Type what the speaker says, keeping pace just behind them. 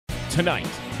Tonight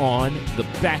on The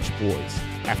Batch Boys,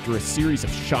 after a series of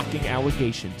shocking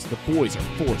allegations, the boys are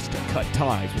forced to cut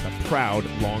ties with a proud,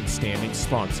 long-standing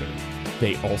sponsor.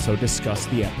 They also discuss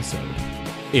the episode.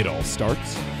 It all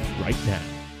starts right now.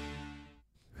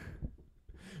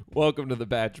 Welcome to The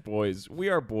Batch Boys. We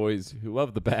are boys who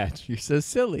love The Batch. You're so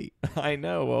silly. I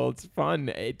know. Well, it's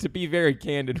fun. To be very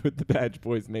candid with the Batch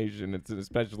Boys Nation, it's an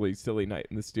especially silly night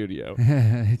in the studio.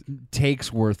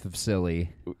 Takes worth of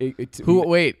silly.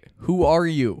 Who are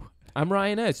you? I'm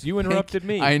Ryan S. You interrupted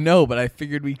me. I know, but I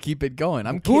figured we'd keep it going.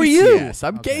 I'm Who are Casey you? S.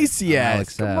 I'm Okay. Casey I'm S.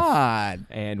 Alex Come F. on.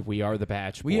 And we are the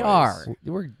Batch Boys. We are.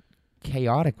 We're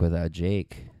chaotic without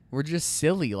Jake. We're just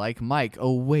silly like Mike.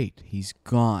 Oh, wait. He's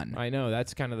gone. I know.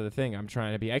 That's kind of the thing. I'm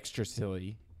trying to be extra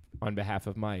silly on behalf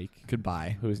of Mike,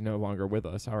 Goodbye. who is no longer with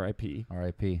us. R.I.P.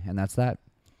 R.I.P. And that's that.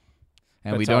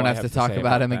 And That's we don't all I have have to to talk say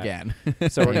about about him that. again.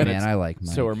 So we're Hey, gonna. man, I like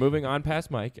Mike. So we're moving on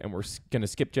past Mike, and we're gonna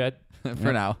skip Jed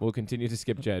For now. We'll continue to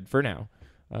skip Jed for now.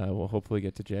 We'll hopefully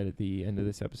get to Jed at the end of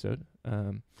this episode.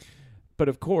 But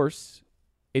of course,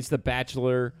 it's the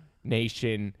Bachelor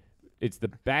Nation. It's the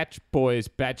Batch Boys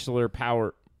Bachelor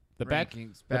Power. The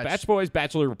Batch Boys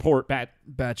Bachelor Report.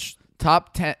 Batch.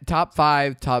 Top 10, top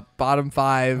 5, bottom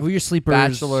 5. Who are your sleepers?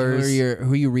 Bachelors.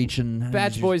 Who are you reaching?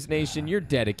 Batch Boys Nation, you're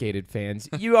dedicated fans.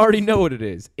 You already know what it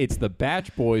is. It's the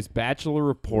Batch Boys Bachelor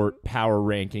Report Power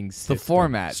Rankings The system.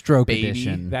 format. Stroke baby.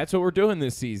 edition. That's what we're doing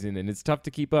this season, and it's tough to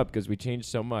keep up because we changed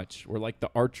so much. We're like the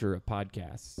Archer of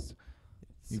podcasts.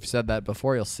 You've said that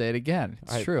before. You'll say it again.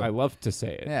 It's true. I love to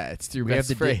say it. Yeah, it's your We have best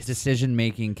the phrase.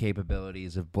 decision-making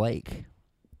capabilities of Blake.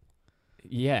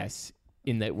 Yes,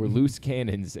 in that we're loose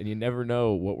cannons, and you never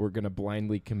know what we're going to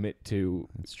blindly commit to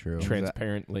That's true.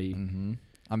 transparently. Mm-hmm.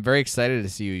 I'm very excited to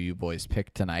see who you boys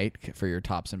pick tonight for your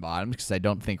tops and bottoms because I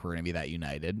don't think we're going to be that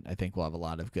united. I think we'll have a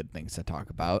lot of good things to talk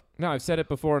about. No, I've said it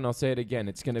before, and I'll say it again.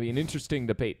 It's going to be an interesting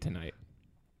debate tonight.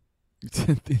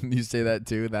 You say that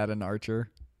too, that and Archer?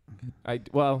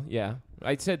 Yeah.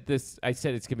 I said it's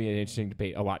going to be an interesting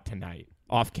debate a lot tonight,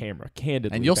 off camera,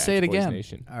 candidly. And you'll Batch say it Boys again.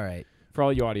 Nation. All right. For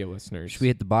all you audio listeners. Should we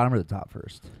hit the bottom or the top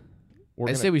first?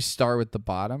 I say we start with the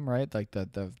bottom, right? Like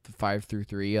the 5 through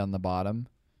 3 on the bottom,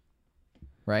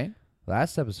 right?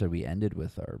 Last episode, we ended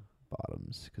with our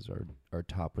bottoms because our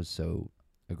top was so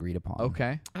agreed upon.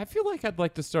 Okay. I feel like I'd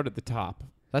like to start at the top.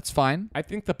 That's fine. I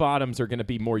think the bottoms are going to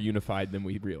be more unified than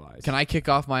we realize. Can I kick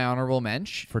off my honorable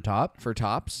mention For top? for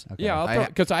tops? Okay. Yeah,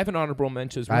 because I have an honorable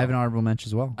mention as well. I have an honorable mention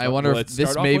as well. I wonder if let's this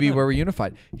start off may with be it. where we're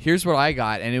unified. Here's what I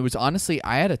got, and it was honestly,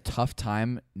 I had a tough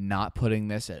time not putting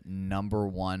this at number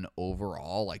 1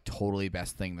 overall, like totally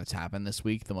best thing that's happened this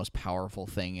week, the most powerful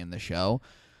thing in the show.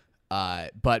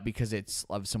 But because it's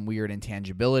of some weird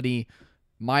intangibility,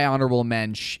 my honorable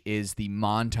mention is the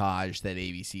montage that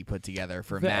ABC put together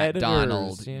for The Matt editors,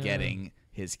 Donald yeah. getting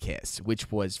his kiss,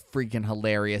 which was freaking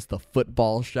hilarious. The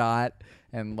football shot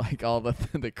and like all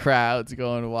the crowds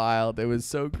going wild. It was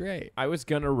so great. I was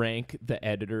going to rank the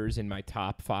editors in my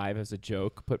top 5 as a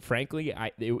joke, but frankly,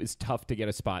 it was tough to get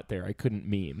a spot there. I couldn't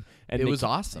meme. And It they- was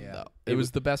awesome, though. It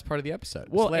was the best part of the episode. It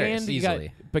was Well, hilarious. and you got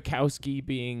Easily. Bukowski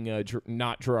being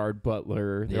not Gerard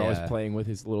Butler. They're always Yeah. playing with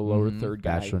his little lower Mhm. third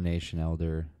guy. Bachelor Nation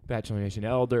Elder. Bachelor Nation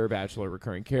Elder, Bachelor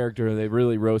recurring character. They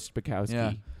really roast Bukowski.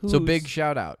 Yeah. So who's- big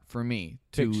shout out for me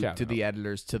Big to shout the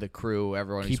editors, to the crew,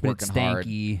 everyone who's Keeping it working hard.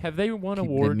 stanky. Have they won Keeping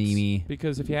it awards? memey.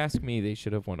 Because if you ask me, they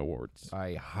should have won awards.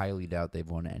 I highly doubt they've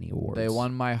won any awards. They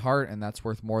won my heart, and that's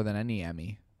worth more than any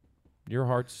Emmy. Your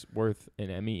heart's worth an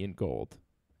Emmy in gold.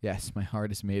 Yes, my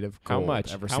heart is made of How gold.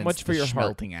 much? Ever How since much for the your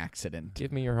heart? schmelting accident.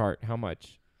 Give me your heart. How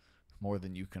much? More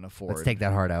than you can afford. Let's take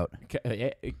that heart out.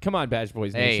 Come on, Badge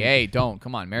Boys Hey, Nation. hey, don't.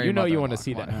 Come on, marry You know you want to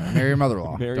mother-in-law. see Come that. on. Marry your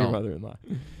mother-in-law. Marry your Don't.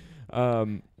 mother-in-law.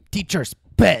 Teacher's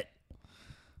pet.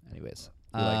 Anyways.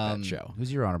 We like that show.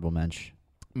 Who's your honorable mensch?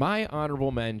 My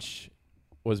honorable mensch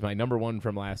was my number 1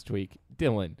 from last week,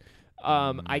 Dylan.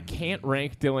 I can't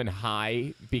rank Dylan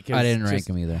high because I didn't rank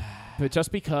him either. but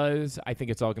just because I think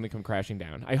it's all going to come crashing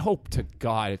down. I hope to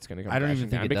God it's going to come I don't crashing even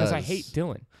think down it because I does. hate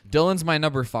Dylan. Dylan's my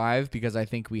number 5 because I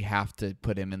think we have to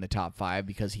put him in the top 5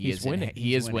 because He's winning.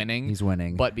 He is winning. He's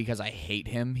winning. But because I hate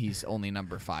him, he's only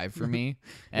number 5 for me,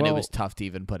 and it Well- was tough to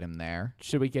even put him there.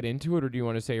 Should we get into it, or do you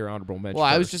want to say your honorable mention?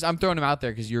 Well, first? I'm throwing him out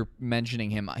there because you're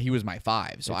mentioning him. He was my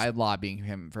 5, so I'm lobbying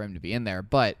him for him to be in there.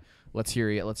 But let's hear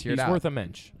it. Let's hear He's it out. worth a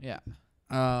mensch. Yeah.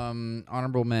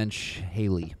 Honorable mensch,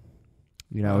 Haley.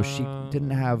 You know, she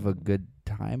didn't have a good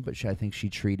time, but I think she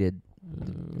treated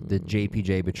the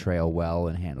JPJ betrayal well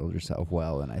and handled herself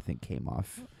well, and I think came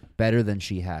off better than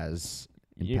she has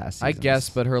in past I seasons. guess,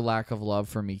 but her lack of love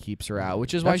for me keeps her out,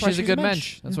 which is why That's why she's a she's good a mensch.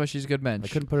 mensch. That's why she's a good mensch. I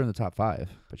couldn't put her in the top 5,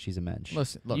 but she's a mensch.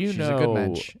 Listen, look, You she's a good know-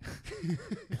 mensch.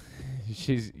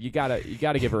 You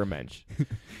gotta give her a mensch.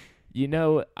 You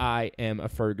know, I am a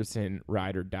Ferguson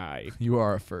ride or die. You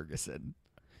are a Ferguson.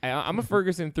 I'm a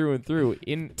Ferguson through and through.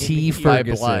 In T. the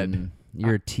Ferguson. blood.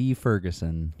 You're T.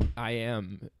 Ferguson. I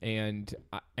am, and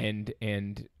I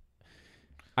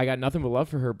got nothing but love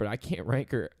for her, but I can't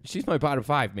rank her. She's my bottom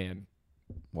 5, man.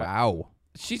 Wow.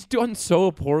 She's done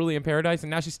so poorly in Paradise, and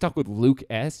now she's stuck with Luke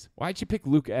S. Why'd she pick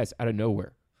Luke S. out of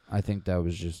nowhere? I think that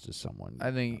was just someone.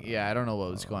 I think, I don't know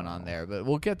what was going on there, but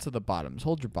we'll get to the bottoms.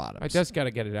 Hold your bottoms. I just got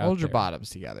to get it out. Hold your there. bottoms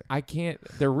together. I can't.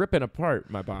 They're ripping apart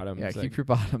my bottoms. Yeah, keep your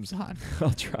bottoms on.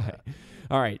 I'll try.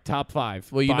 All right, top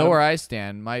 5. Well, you know where I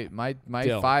stand. My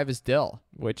Dill. 5 is Dill.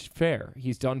 Which, fair.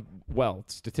 He's done well.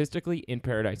 Statistically, in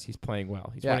Paradise, he's playing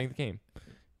well. He's winning the game.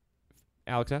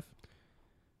 Alex F.?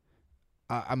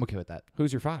 I'm okay with that.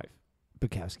 Who's your 5?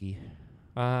 Bukowski.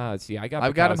 See, I've got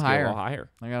him Bukowski a higher. little higher.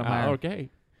 I got him higher. Okay.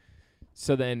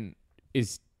 So then,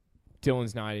 is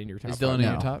Dylan's not in your top Is 5? Dylan in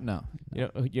No. your top? No.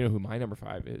 You know who my number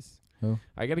 5 is? Who?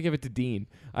 I got to give it to Dean.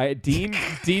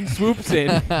 Dean swoops in.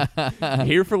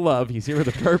 Here for love. He's here with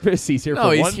a purpose. He's here for one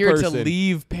person. No, he's here to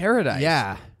leave Paradise.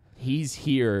 Yeah. He's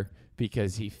here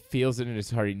because he feels it in his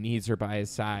heart. He needs her by his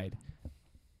side.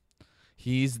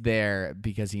 He's there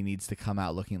because he needs to come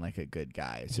out looking like a good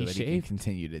guy so He that he shaved. can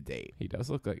continue to date. He does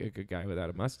look like a good guy without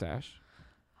a mustache.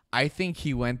 I think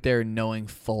he went there knowing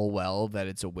full well that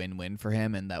it's a win-win for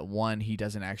him, and that 1, he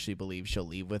doesn't actually believe she'll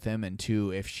leave with him, and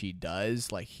 2, if she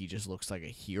does, like, he just looks like a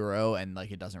hero, and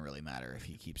like it doesn't really matter if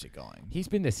he keeps it going. He's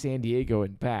been to San Diego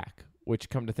and back, which,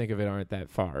 come to think of it, aren't that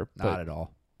far. Not at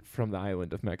all. From the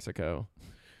island of Mexico.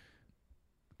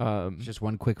 It's just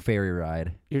one quick ferry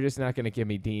ride. You're just not going to give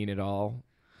me Dean at all.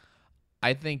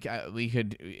 I think we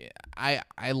could. I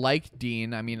like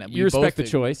Dean. I mean, You respect the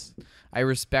choice. I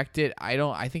respect it.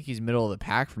 I think he's middle of the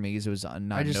pack for me because it was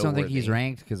not. I just don't think he's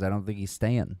ranked because I don't think he's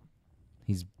staying.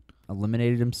 He's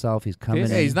eliminated himself. He's coming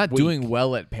This- in. Yeah, he's not week. doing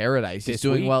well at Paradise. He's This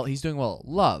doing week? well. He's doing well at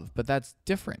Love, but that's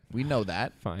different. We know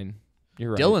that. Fine.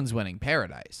 You're right. Dylan's winning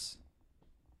Paradise.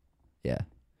 Yeah.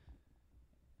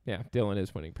 Yeah, Dylan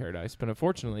is winning Paradise. But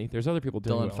unfortunately, there's other people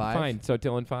doing Dylan well. 5? Fine. So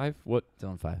Dylan 5? What?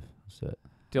 Dylan 5. Let's do it.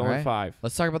 Dylan All right. 5.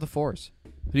 Let's talk about the 4s.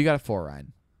 Who do you got at 4,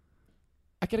 Ryan?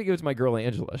 I got to give it to my girl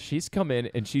Angela. She's come in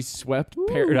and she's swept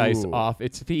Paradise Ooh. off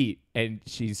its feet. And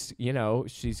she's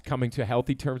coming to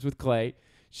healthy terms with Clay.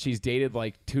 She's dated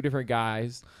like 2 different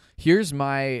guys. Here's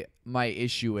my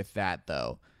issue with that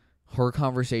though. Her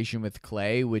conversation with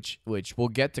Clay, which we'll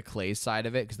get to Clay's side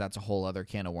of it because that's a whole other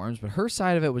can of worms, but her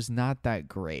side of it was not that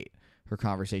great. Her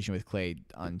conversation with Clay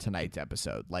on tonight's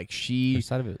episode. Like Her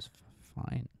side of it was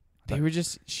fine. they were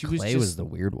just she was Clay just was the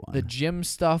weird one. the gym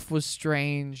stuff was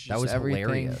strange. that just was everything.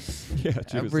 hilarious. Yeah,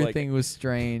 Everything was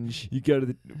strange. you go to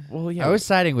the. Well, yeah. I was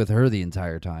siding with her the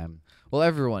entire time. Well,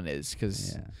 everyone is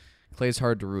because Yeah. Clay's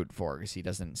hard to root for because he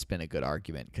doesn't spin a good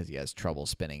argument because he has trouble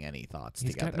spinning any thoughts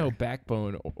He's together. got no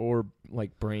backbone or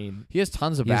like brain. He has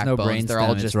tons of He has no backbones. brainstem. They're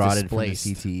all It's just rotted displaced.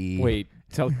 from the CTE. Wait,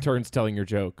 Turns telling your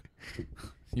joke.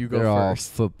 You go They're all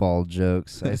first. football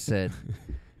jokes. I said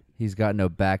he's got no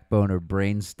backbone or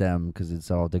brainstem because it's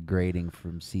all degrading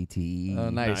from CTE. Oh,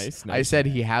 nice. Nice. I said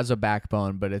he has a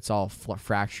backbone, but it's all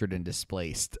fractured and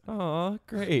displaced. Aw,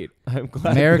 great. I'm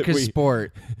glad. America's that we,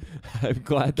 sport. I'm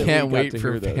glad that Can't we got wait to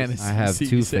for hear those. fantasy. I have 2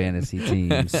 season. fantasy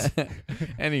teams.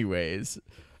 Anyways,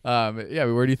 yeah.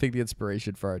 Where do you think the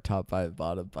inspiration for our top 5,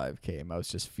 bottom 5 came? I was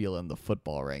just feeling the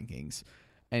football rankings.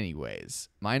 Anyways,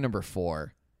 my number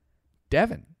 4,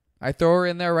 Devin. I throw her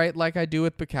in there right like I do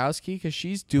with Bukowski because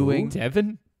she's doing.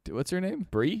 Devin? What's her name?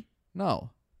 Bree?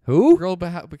 No, Who? girl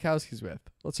Bukowski's with.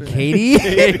 What's her name?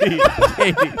 Katie?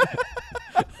 Katie.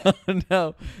 Oh,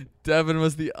 no, Devin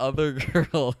was the other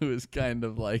girl who was kind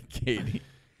of like Katie.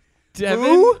 Devin?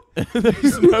 Who?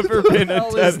 There's never been a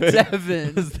Hell is Devin.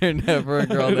 Devin? Was there never a I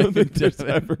girl don't named think there's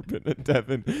Devin? ever been a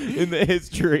Devin in the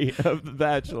history of The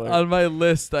Bachelor. On my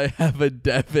list, I have a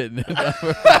Devin.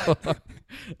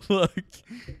 Look,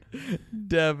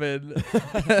 Devin.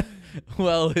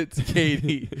 Well, it's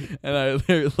Katie, and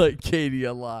I like Katie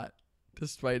a lot,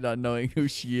 despite not knowing who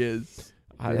she is.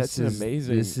 That's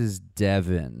amazing. This is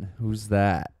Devin. Who's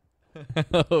that?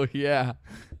 Oh yeah,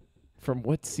 From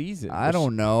what season? I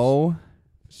don't know.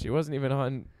 She wasn't even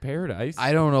on Paradise.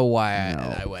 I don't know why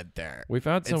No. I went there. We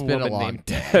found It's some been a woman long named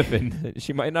day. Devin.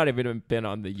 She might not even have been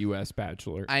on the U.S.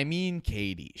 Bachelor. I mean,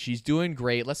 Katie. She's doing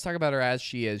great. Let's talk about her as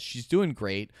she is. She's doing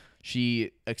great.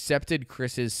 She accepted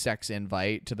Chris's sex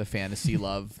invite to the fantasy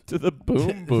love to the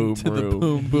boom boom to the room.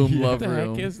 boom boom Yeah, love what the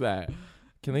room. heck is that?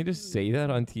 Can they just say that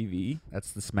on TV?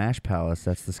 That's the Smash Palace.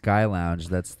 That's the Sky Lounge.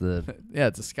 That's the. Yeah,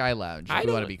 it's a sky lounge. I If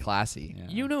we want don't- to be classy. Yeah.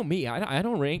 You know me. I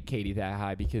don't rank Katie that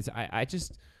high because I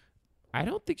just I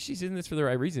don't think she's in this for the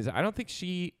right reasons. I think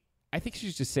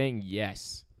she's just saying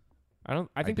yes. I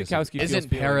think Bukowski feels Isn't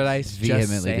feelings. Paradise just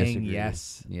Vehemently saying disagree.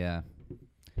 yes? Yeah.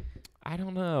 I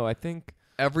don't know. I think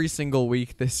Every single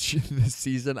week this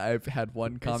season, I've had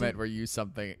one comment where you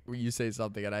say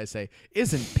something, and I say,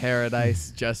 "Isn't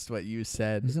Paradise just what you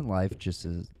said?" Isn't life just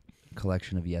a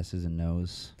collection of yeses and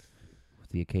nos with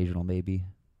the occasional maybe?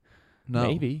 No.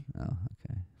 maybe. Oh,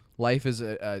 okay. Life is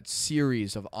a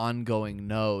series of ongoing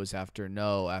no's after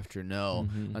no after no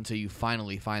Mhm. until you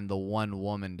finally find the one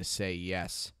woman to say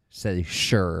yes. Say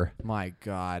sure. My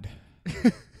God.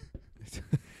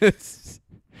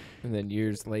 And then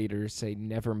years later, say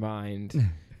never mind.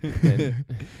 and,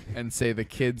 And say the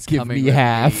kids Give coming me with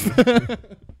half.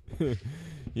 me.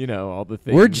 all the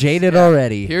things. We're jaded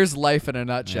already. Here's life in a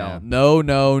nutshell. Yeah. No,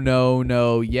 no, no,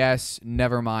 no. Yes,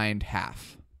 never mind,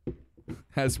 half.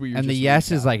 As we And the just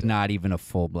yes is recapped like it. not even a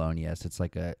full blown yes. It's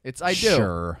like a It's I do.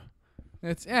 sure,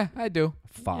 It's I do.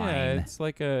 fine. Yeah, it's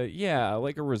like a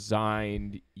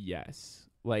resigned yes.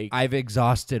 Like I've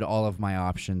exhausted all of my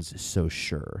options, so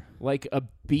sure. like a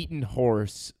beaten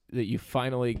horse that you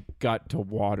finally got to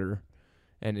water,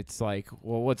 and it's like,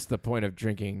 well, what's the point of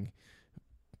drinking?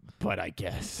 But I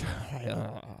guess.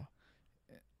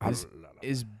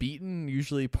 Is beaten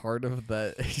usually part of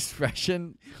the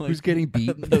expression? Like, Who's getting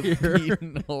beaten the here?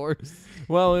 beaten horse.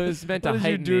 Well, it was meant What to did you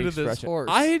heighten do the to this expression. horse?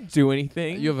 I didn't do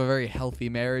anything. You have a very healthy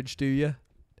marriage, do you?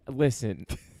 Listen,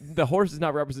 the horse is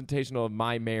not representational of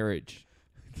my marriage.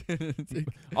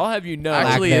 I'll have you know.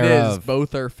 Actually, it is. thereof.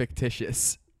 Both are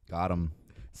fictitious. Got him.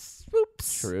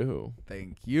 Swoops. True.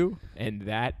 Thank you. And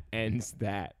that ends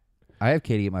that. I have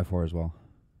Katie at my 4 as well.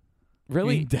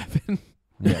 Really? Devin?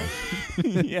 Yeah.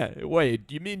 Yeah. Wait,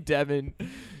 do you mean Devin?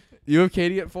 You have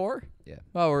Katie at 4? Yeah.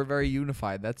 Oh, we're very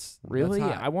unified. That's Really?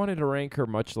 That's hot. I wanted to rank her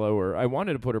much lower. I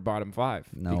wanted to put her bottom 5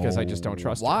 because I just don't No.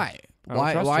 trust her. Why? I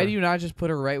don't trust Why her. do you not just put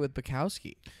her right with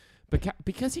Bukowski?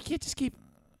 Because he can't just keep.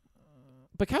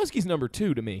 Bukowski's number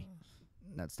 2 to me.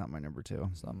 That's not my number 2.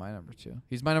 It's not my number 2.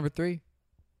 He's my number 3.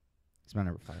 It's my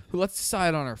number 5. Let's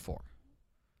decide on our 4.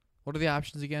 What are the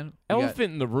options again? We got-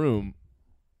 Elephant in the room.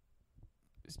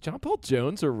 Is John Paul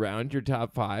Jones around your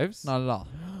top 5s? Not at all.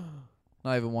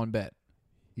 Not even one bit.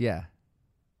 Yeah.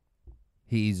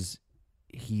 He's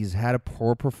had a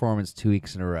poor performance 2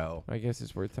 weeks in a row, I guess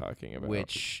it's worth talking about.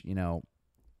 which,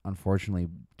 unfortunately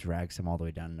drags him all the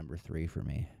way down to number 3 for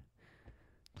me.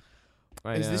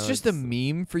 I Is know, this just a it's-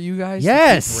 meme for you guys?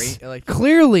 Yes!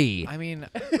 Clearly. I mean,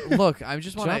 look, I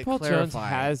just want John to Paul Jones clarify.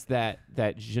 has that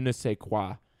je ne sais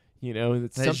quoi.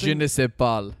 It's that je something. ne sais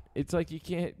pas. It's like you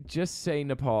can't just say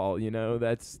Nepal.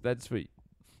 That's what.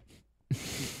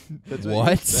 That's What?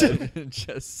 you said.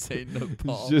 Just say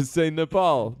Nepal. Just say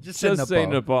Nepal. Just say say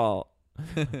Nepal.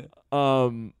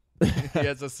 He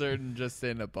has a certain just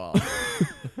say Nepal.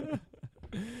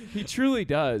 He truly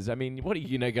does. I mean, what are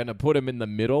you gonna put him in the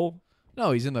middle?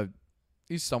 No, he's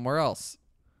somewhere else.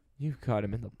 You got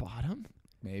him in the bottom.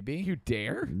 Maybe. You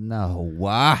dare? No.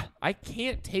 I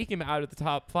can't take him out of the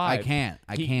top 5. I can't.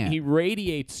 He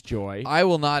radiates joy. I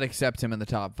will not accept him in the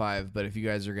top 5, but if you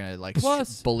guys are gonna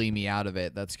Plus- bully me out of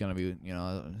it, that's gonna be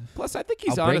Plus, I think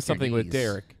he's I'll onto break your something with knees.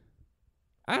 Derek.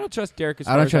 I don't trust Derek as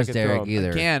I far don't as trust I can throw Derek him.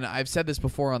 either. Again, I've said this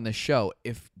before on this show.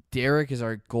 If Derek is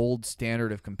our gold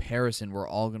standard of comparison, we're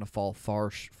all gonna fall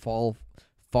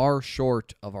far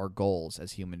short of our goals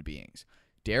as human beings.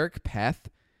 Derek Peth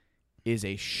is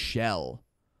a shell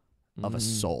of a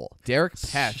soul. Derek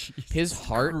Peth, his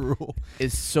heart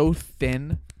is so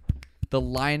thin. The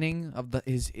lining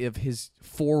of his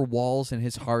 4 walls in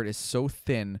his heart is so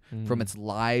thin from its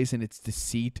lies and its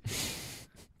deceit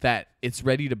that it's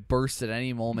ready to burst at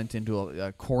any moment into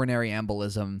a coronary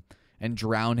embolism and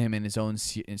drown him in his own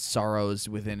sorrows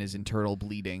within his internal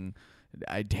bleeding.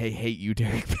 I hate you,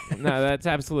 Derek. No, that's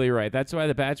absolutely right. That's why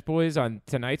the Batch Boys on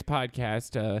tonight's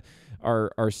podcast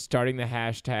are starting the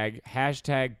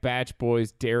hashtag Batch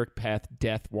Boys Derek Peth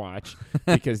Death Watch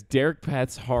because Derek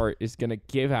Peth's heart is going to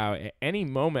give out at any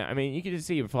moment. I mean, you can just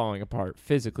see him falling apart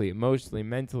physically, emotionally,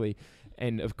 mentally,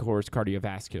 and of course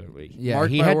cardiovascularly. Yeah, Mark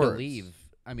he my had words. to leave.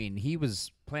 I mean, he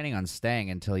was planning on staying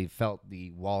until he felt the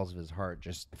walls of his heart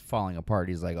just falling apart.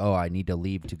 He's like, "Oh, I need to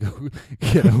leave to go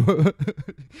get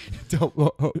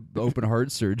open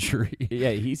heart surgery."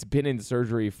 Yeah, he's been in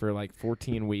surgery for like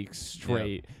 14 weeks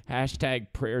straight. Hashtag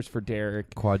prayers for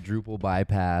Derek. Quadruple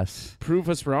bypass. Prove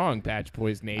us wrong, Batch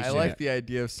Boys Nation. I like the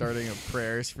idea of starting a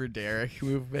prayers for Derek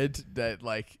movement that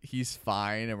he's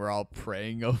fine and we're all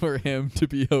praying over him to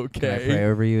be okay. Can I pray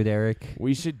over you, Derek?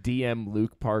 We should DM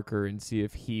Luke Parker and see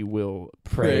if he will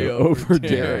pray pray over Yeah,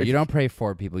 Derek. you don't pray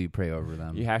for people, you pray over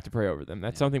them. You have to pray over them.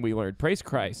 That's something we learned. Praise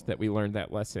Christ that we learned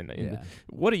that lesson. Yeah.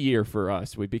 What a year for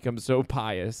us. We become so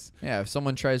pious. Yeah, if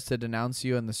someone tries to denounce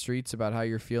you in the streets about how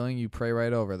you're feeling, you pray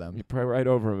right over them. You pray right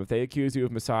over them. If they accuse you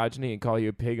of misogyny and call you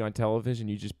a pig on television,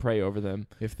 you just pray over them.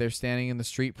 If they're standing in the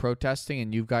street protesting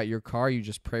and you've got your car, you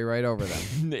just pray right over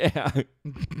them. Yeah.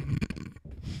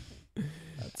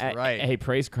 That's right. Hey,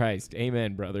 praise Christ.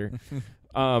 Amen, brother.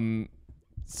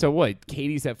 So what?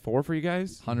 Katie's at 4 for you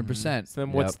guys? 100%. So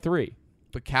then what's 3?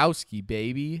 Bukowski,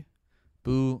 baby.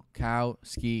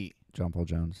 Bukowski. John Paul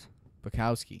Jones.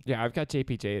 Bukowski. Yeah, I've got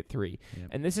JPJ at 3. Yep.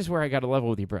 And this is where I got to level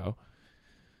with you, bro.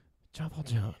 John Paul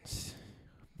Jones.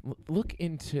 Look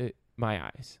into my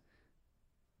eyes.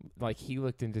 Like he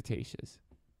looked into Tasha's.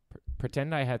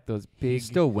 Pretend I had those big... He's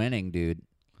still winning, dude.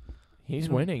 He's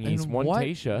winning. He's In won what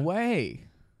Tasha. way?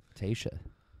 Tasha.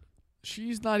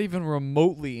 She's not even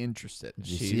remotely interested. Did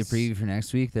you see the preview for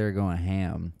next week? They're going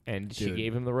ham. And she Dude.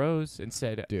 gave him the rose and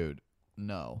said... Dude,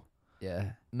 no.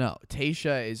 Yeah. No,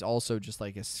 Tasha is also just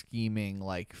like a scheming,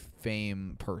 like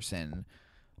fame person.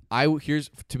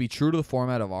 Here's to be true to the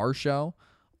format of our show.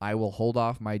 I will hold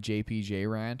off my JPJ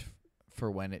rant for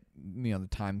when the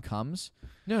time comes.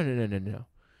 No.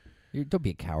 Don't be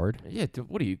a coward. Yeah,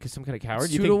 what are you? Some kind of coward?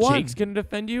 It's You 2 to think 1. Jake's gonna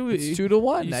defend you? It's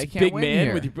 2-1. You I can't big win man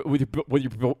here. with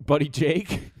your buddy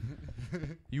Jake.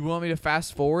 You want me to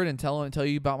fast forward and tell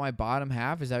you about my bottom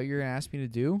half? Is that what you're gonna ask me to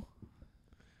do?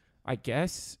 I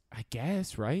guess,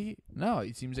 right? No,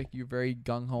 it seems like you're very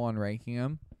gung ho on ranking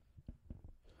him.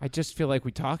 I just feel like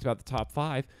we talked about the top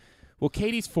 5. Well,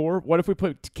 Katie's 4. What if we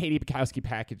put Katie Bukowski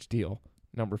package deal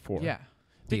number 4? Yeah.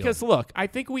 Because look, I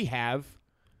think we have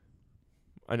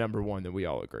a number 1 that we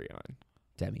all agree on.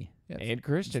 Demi. Yes. And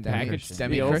Christian Demi package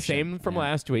Christian. deal. Christian. Same from Yeah.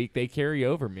 last week. They carry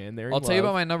over, man. They're in I'll tell you love.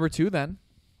 about my number 2 then.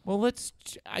 Well,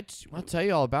 I'll tell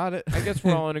you all about it. I guess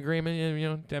we're all in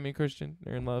agreement. Demi and Christian,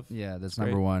 they're in love. Yeah, that's Great.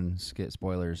 number 1.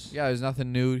 Spoilers. Yeah, there's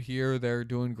nothing new here. They're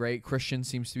doing great. Christian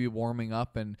seems to be warming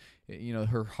up, and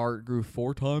her heart grew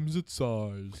 4 times its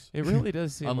size. It really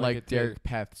does seem Unlike like it did. Derek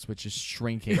Peth's, which is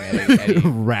shrinking at a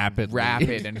Rapid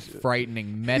and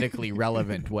frightening, medically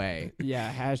relevant way.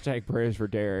 Yeah, hashtag prayers for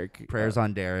Derek. Prayers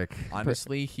on Derek.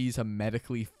 Honestly, he's a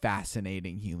medically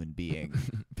fascinating human being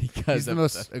because He's the of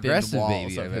most thin aggressive walls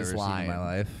baby of I've his ever seen in my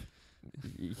line. life.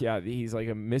 Yeah, he's like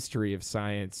a mystery of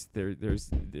science.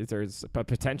 There's a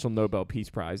potential Nobel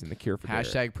Peace Prize in the cure for Derek.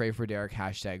 Hashtag pray for Derek.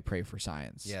 Hashtag pray for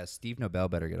science. Yeah, Steve Nobel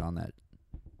better get on that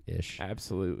ish.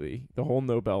 Absolutely. The whole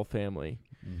Nobel family,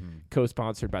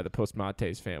 co-sponsored by the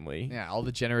Postmates family. Yeah, all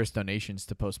the generous donations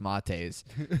to Postmates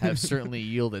have certainly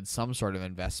yielded some sort of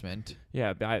investment.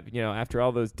 Yeah, after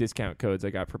all those discount codes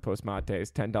I got for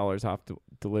Postmates, $10 off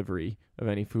delivery of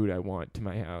any food I want to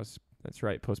my house. That's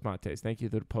right, Postmates. Thank you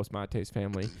to the Postmates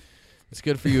family. It's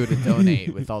good for you to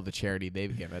donate with all the charity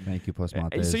they've given. Thank you,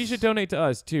 Postmates. So you should donate to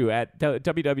us, too, at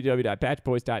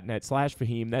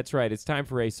www.batchboys.net/Fahim. That's right. It's time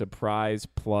for a surprise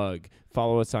plug.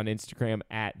 Follow us on Instagram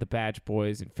at The Batch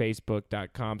Boys and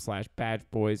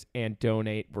Facebook.com/BatchBoys and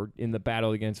donate. We're in the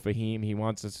battle against Fahim. He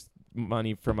wants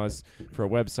money from us for a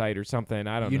website or something.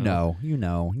 I don't know. You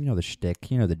know the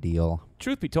shtick. You know the deal.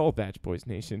 Truth be told, Batch Boys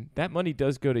Nation, that money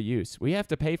does go to use. We have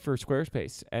to pay for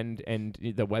Squarespace and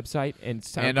the website and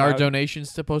SoundCloud And our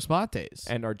donations to Postmates.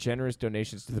 and our generous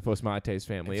donations to the Postmates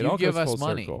family. If It all you give goes us full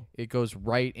money, circle. it goes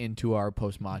right into our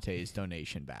Postmates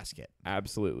donation basket.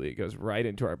 Absolutely. It goes right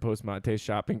into our Postmates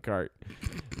shopping cart,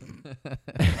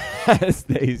 as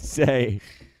they say.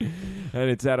 And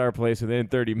it's at our place within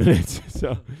 30 minutes.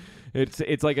 So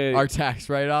it's like a... Our tax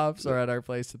write-offs are at our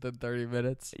place within 30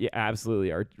 minutes. Yeah,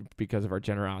 absolutely. Because of our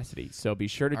generosity. So be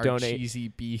sure to Our donate. cheesy,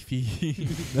 beefy,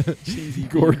 cheesy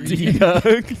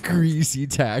Gordita. Greasy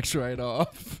tax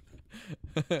write-off.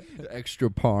 Extra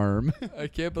parm. I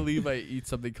can't believe I eat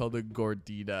something called a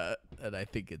gordita, and I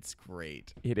think it's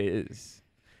great. It is.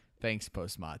 Thanks,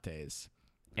 Postmates.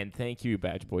 And thank you,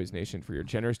 Batch Boys Nation, for your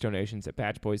generous donations at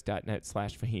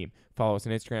batchboys.net/Fahim. Follow us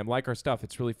on Instagram. Like our stuff.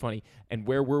 It's really funny. And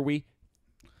where were we?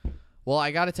 Well,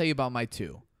 I got to tell you about my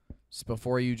 2. So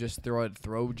before you just throw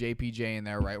JPJ in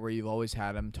there, right where you've always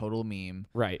had him, total meme.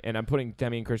 Right. And I'm putting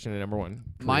Demi and Christian at number 1.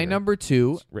 My number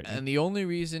 2, It's written. and the only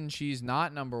reason she's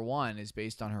not number 1 is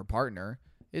based on her partner,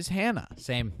 is Hannah.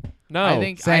 Same. No. I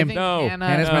think No.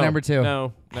 Hannah's my number 2.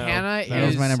 No. Hannah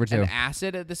Hannah's is my number 2. an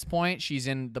acid at this point. She's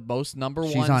in the most number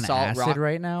 1 She's on salt acid rock.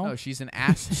 right now. No, she's an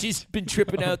acid. She's been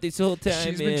tripping out this whole time.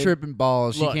 She's been tripping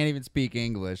balls. Look. She can't even speak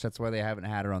English. That's why they haven't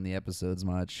had her on the episodes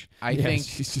much. I think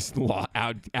she's just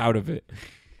out of it.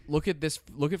 look at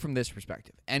it from this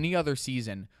perspective. Any other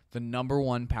season, the number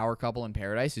one power couple in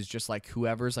Paradise is just like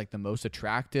whoever's like the most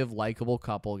attractive, likable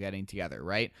couple getting together,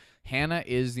 right? Hannah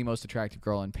is the most attractive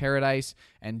girl in Paradise,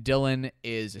 and Dylan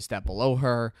is a step below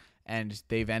her, and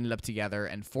they've ended up together.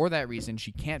 And for that reason,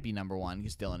 she can't be number one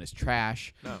because Dylan is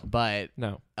trash. No. But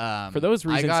No. for those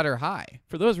reasons, I got her high.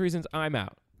 For those reasons, I'm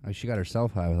out. Oh, she got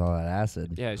herself high with all that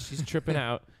acid. Yeah, she's tripping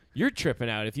out. You're tripping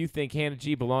out if you think Hannah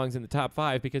G belongs in the top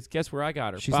 5 because guess where I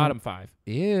got her? She's Bottom 5.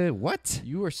 Yeah, what?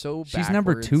 You are so She's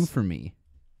number 2 backwards. for me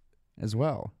as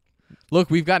well. Look,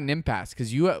 we've got an impasse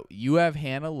because you have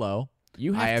Hannah low.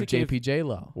 You have I have to give, JPJ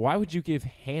low. Why would you give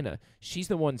Hannah? She's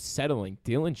the one settling.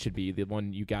 Dylan should be the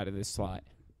one you got in this slot.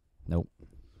 Nope.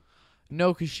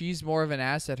 No, because she's more of an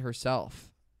asset herself,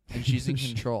 and she's in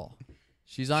control.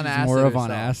 She's on She's acid more of herself.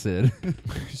 on acid.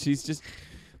 She's just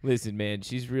listen, man.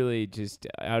 She's really just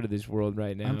out of this world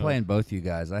right now. I'm playing both you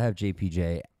guys. I have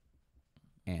JPJ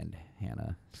and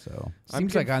Hannah. So I'm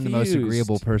seems like I'm the most confused.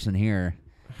 agreeable person here.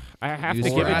 I have You to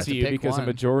just give have it to to you pick because one. of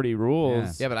majority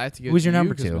rules. Yeah, but I have to give Who's it to your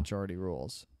number you 'cause 2? majority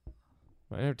rules.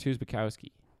 My number 2 is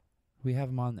Bukowski. We have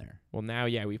him on there. Well, now,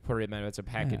 yeah, we put it in that it's a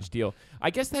package deal. I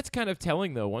guess that's kind of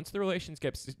telling, though. Once the relations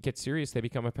get serious, they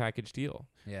become a package deal,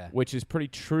 Yeah. which is pretty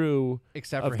true.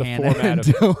 Except of for the Hannah format and of-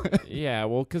 Dylan. Yeah,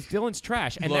 well, because Dylan's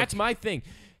trash, and Look. that's my thing.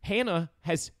 Hannah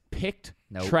has picked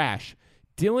Nope. trash.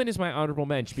 Dylan is my honorable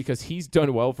mention because he's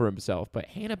done well for himself, but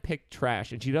Hannah picked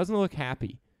trash, and she doesn't look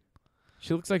happy.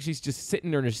 She looks like she's just sitting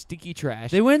there in her sticky trash.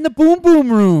 They went in the boom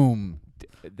boom room.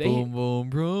 Boom, boom,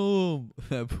 boom.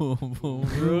 Boom, boom,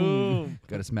 boom.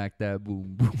 Gotta smack that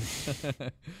boom boom.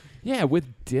 Yeah,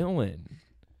 with Dylan.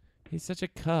 He's such a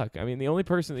cuck. I mean, the only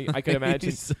person that I could imagine.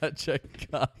 He's such a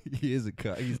cuck. He is a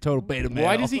cut. He's a total beta male.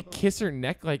 Why does he kiss her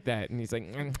neck like that? And he's like,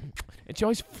 and she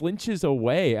always flinches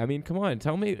away. I mean, come on,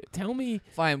 tell me.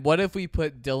 Fine. What if we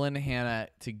put Dylan and Hannah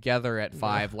together at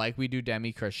 5, like we do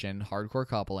Demi Christian, hardcore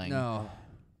coupling? No.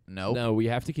 Nope. No, we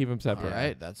have to keep him All separate.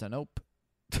 right, that's a nope.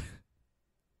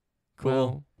 Cool.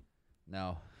 Well,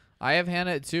 No. I have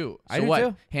Hannah at 2. I So do what?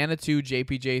 too. Hannah 2,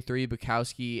 JPJ 3,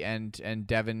 Bukowski and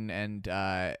Devin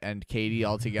and Katie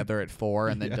all together at 4,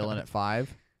 and then Yeah. Dylan at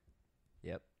 5.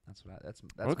 Yep. That's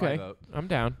okay, my vote. I'm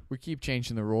down. We keep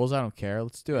changing the rules. I don't care.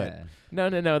 Let's do it. Yeah.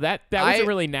 No. That was I- a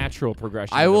really natural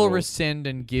progression. I of the will rules. rescind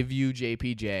and give you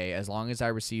JPJ as long as I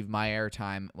receive my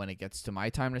airtime when it gets to my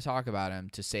time to talk about him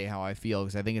to say how I feel,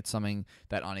 because I think it's something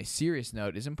that on a serious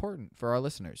note is important for our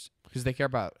listeners because they care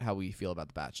about how we feel about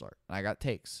The Bachelor. And I got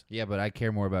takes. Yeah, but I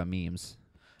care more about memes.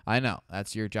 I know.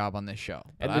 That's your job on this show.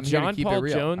 But And I'm the here to John keep it Paul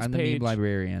real. Jones I'm the page. meme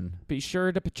librarian. Be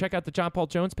sure to check out the John Paul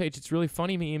Jones page. It's really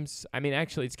funny memes. I mean,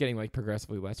 actually, it's getting like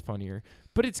progressively less funnier,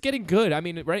 but it's getting good. I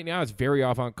mean, right now it's very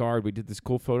avant-garde. We did this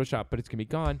cool Photoshop, but it's gonna be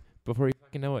gone before you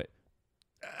fucking know it.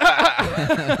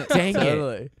 Dang it!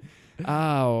 Totally.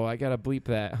 Oh, I gotta bleep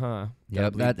that, huh?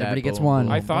 Yep, bleep that that, everybody gets boom, one.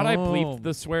 boom. I thought I bleeped Boom.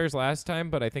 the swears last time,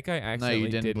 but I think I No, accidentally you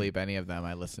didn't bleep any of them.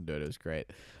 I listened to it. It was great.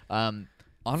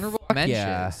 Honorable Fuck mentions.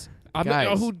 yeah.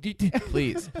 Guys, oh,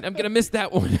 please. I'm gonna miss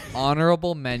that one.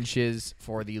 Honorable mentions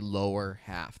for the lower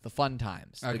half, the fun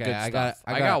times, the good I stuff.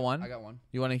 got I got one. I got one.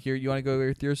 You want to hear? You want to go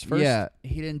with yours first? Yeah,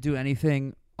 he didn't do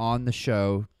anything on the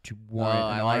show to warrant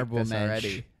I an like honorable this mention.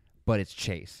 already. But it's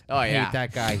Chase. Oh, I yeah. hate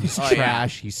that guy. He's Oh, yeah.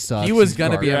 trash. He sucks. He was He's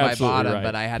gonna be You're at my absolutely bottom, right.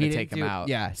 but I had He to didn't take him do- out.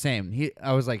 Yeah, same.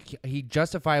 I was like, he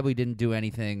justifiably didn't do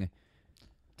anything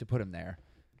to put him there.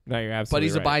 No, you're But absolutely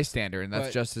he's right. a bystander, and that's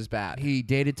But just as bad. He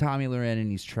dated Tommy Loren, and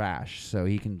he's trash, so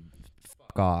he can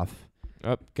fuck off.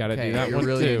 Oh, gotta Okay, do that you're one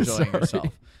really too. enjoying Sorry.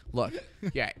 yourself. Look,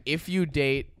 yeah, if you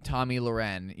date Tommy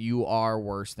Loren, you are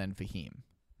worse than Fahim.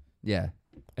 Yeah.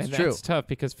 And It's that's true. tough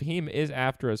because Fahim is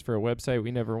after us for a website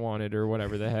we never wanted or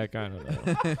whatever the heck. I don't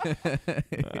know.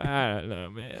 I don't know,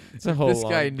 man. It's a whole This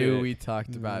long guy knew bit. we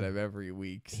talked about him every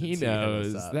week. He since hit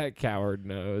us knows. up. That coward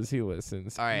knows. He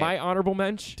listens. All right. My honorable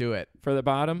mention Do it. for the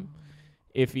bottom.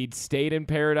 If he'd stayed in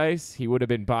Paradise, he would have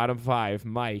been bottom 5.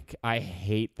 Mike, I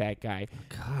hate that guy.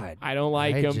 God. I don't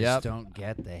like I him. just Yep. don't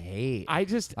get the hate. I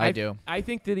do. I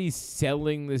think that he's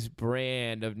selling this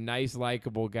brand of nice,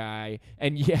 likable guy.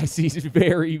 And yes, he's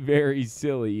very, very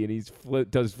silly, and he's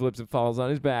does flips and falls on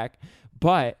his back.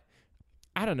 But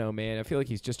I don't know, man. I feel like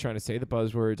he's just trying to say the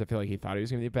buzzwords. I feel like he thought he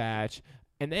was going to be a batch.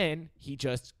 And then he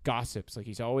just gossips. Like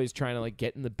he's always trying to like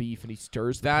get in the beef, and he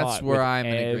stirs the pot. That's where with I'm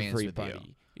in agreement with you.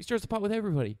 everybody. He stirs the pot with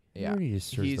everybody. He Yeah. already just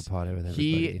stirs He's- the pot with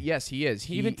everybody. Yes, he is.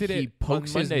 He even did he it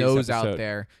pokes on his Monday's nose out episode.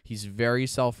 there. He's very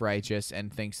self-righteous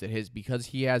and thinks that because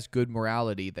he has good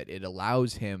morality, that it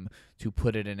allows him to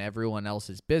put it in everyone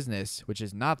else's business, which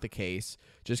is not the case.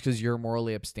 Just because you're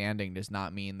morally upstanding does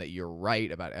not mean that you're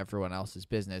right about everyone else's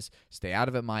business. Stay out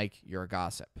of it, Mike. You're a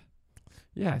gossip.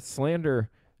 Yeah,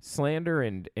 slander slander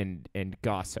and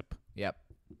gossip. Yep.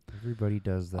 Everybody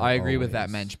does that. I agree with that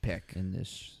always mensch pick. in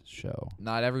this show.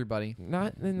 Not everybody.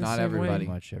 Not in the Not same everybody. way.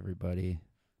 Pretty much everybody.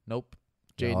 Nope.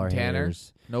 Y'all Jaden are Tanner.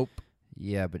 haters. Nope.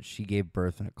 Yeah, but she gave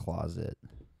birth in a closet.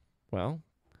 Well,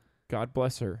 God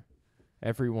bless her.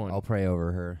 Everyone. I'll pray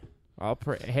over her. I'll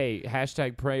pray. Hey,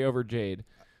 hashtag pray over Jade.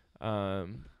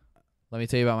 Let me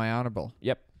tell you about my honorable.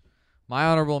 Yep. My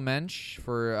honorable mensch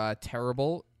for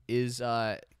terrible is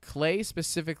Clay,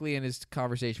 specifically in his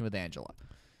conversation with Angela.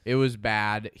 It was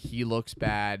bad. He looks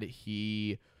bad.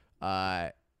 He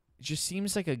just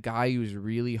seems like a guy who's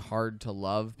really hard to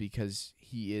love because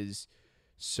he is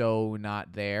so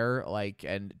not there, like,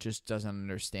 and just doesn't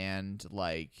understand.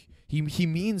 Like, he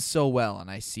means so well, and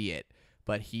I see it,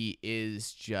 but he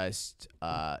is just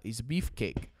he's a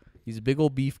beefcake. He's a big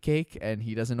old beefcake, and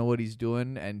he doesn't know what he's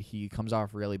doing, and he comes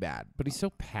off really bad. But he's so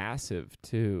passive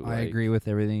too. I agree with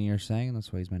everything you're saying, and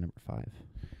that's why he's my number 5.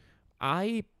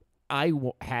 I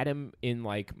had him in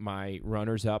like my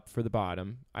runners up for the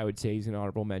bottom. I would say he's an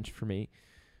honorable mention for me.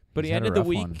 But He's he had a ended the rough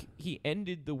week. one. He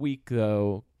ended the week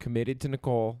though committed to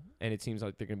Nicole, and it seems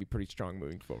like they're going to be pretty strong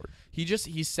moving forward. He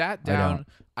sat down.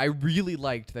 I really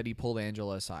liked that he pulled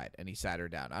Angela aside and he sat her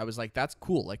down. I was like, that's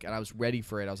cool. Like, and I was ready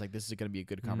for it. I was like, this is going to be a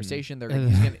good conversation. They're And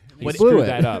he's gonna, He what, screwed it.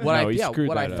 that up. what No, he screwed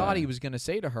what I that thought up. he was going to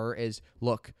say to her is,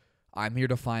 look, I'm here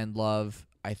to find love.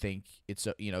 I think it's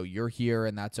you're here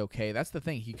and that's okay. That's the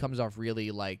thing. He comes off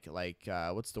really like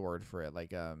what's the word for it?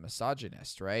 Like a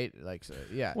misogynist, right? Like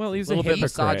yeah. Well, he's a little a bit hypocrite.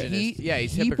 misogynist.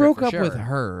 He's he hypocrite broke for up sure. with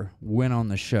her, went on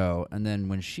the show, and then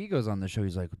when she goes on the show,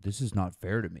 he's like, "This is not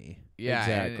fair to me." Yeah,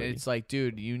 Exactly. and it's like,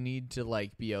 dude, you need to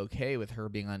like be okay with her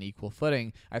being on equal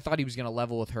footing. I thought he was gonna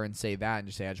level with her and say that, and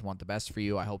just say, I just want the best for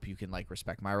you. I hope you can like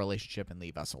respect my relationship and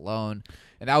leave us alone,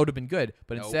 and that would have been good.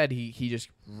 But instead, he just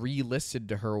re-listed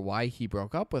to her why he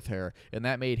broke up with her, and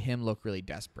that made him look really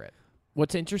desperate.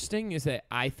 What's interesting is that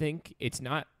I think it's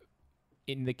not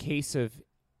in the case of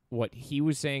what he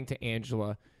was saying to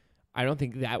Angela. I don't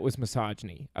think that was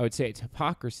misogyny. I would say it's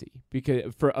hypocrisy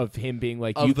because of him being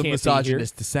like, Of you the can't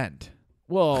misogynist dissent.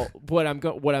 Well, what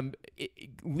I'm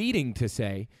leading to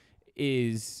say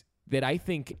is that I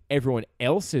think everyone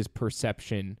else's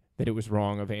perception that it was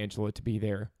wrong of Angela to be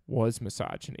there was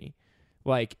misogyny.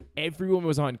 Like, everyone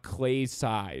was on Clay's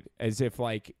side, as if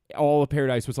like all of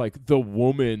Paradise was like the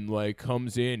woman like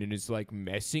comes in and is like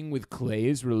messing with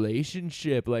Clay's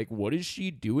relationship. Like, what is she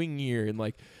doing here? And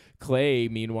like Clay,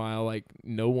 meanwhile, like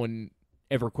no one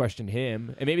ever questioned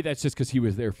him, and maybe that's just because he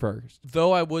was there first.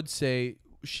 Though I would say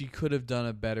she could have done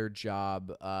a better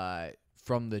job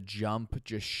from the jump,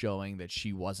 just showing that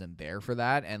she wasn't there for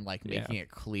that, and like making it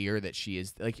clear that she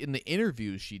is, like, in the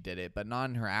interviews she did it, but not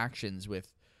in her actions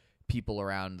with people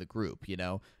around the group.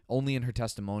 Only in her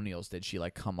testimonials did she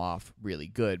like come off really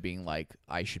good, being like,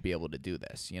 I should be able to do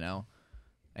this.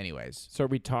 Anyways, So are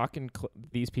we talking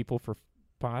these people for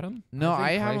bottom? no, I, I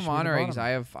think have Clay them should be the honoring. bottom. I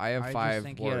have I 5 just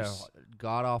think he had worse. a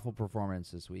god awful performance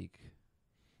this week.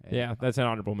 And Yeah, that's an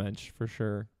honorable mention for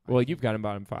sure. Well, you've got him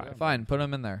bottom 5. Fine, put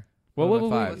them in there. Well, Put 'em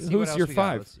what- at 5. Let's see what who's else your we got.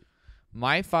 5? Let's see.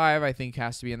 My 5, I think,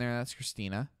 has to be in there. And that's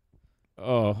Christina.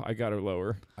 Oh, I got her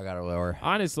lower. I got her lower.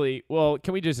 Honestly, well,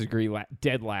 can we just agree?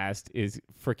 Dead last is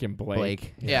freaking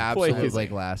Blake. Yeah, Blake absolutely. is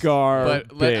Blake last. Garbage.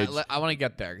 But I want to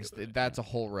get there because that's a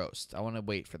whole roast. I want to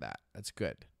wait for that. That's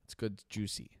good. It's good,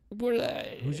 juicy.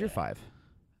 Who's your 5?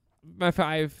 My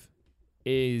 5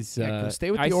 is. Yeah, stay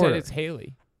with I the said order. it's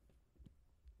Haley.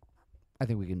 I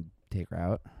think we can take her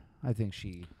out. I think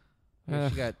she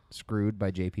Ugh. got screwed by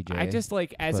JPJ. I just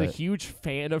like, as a but- huge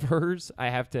fan of hers, I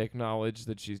have to acknowledge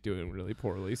that she's doing really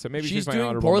poorly. So maybe She's my doing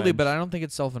honorable poorly, mention. but I don't think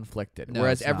it's self-inflicted. No,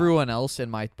 Whereas it's not. everyone else in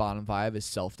my bottom 5 is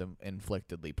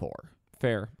self-inflictedly poor.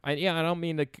 Fair. I don't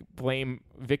mean to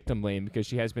victim blame because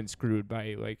she has been screwed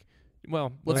by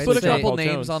well. Let's I'd put a say- couple Paul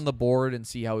names Jones. on the board and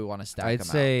see how we want to stack I'd them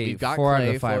out. say We've got 4 out Clay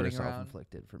of the 5 are floating around.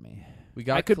 self-inflicted for me. We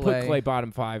got I could Clay. put Clay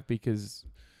bottom 5 because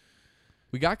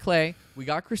We got Clay. We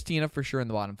got Christina for sure in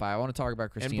the bottom 5. I want to talk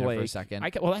about Christina Blake. for a second.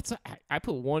 I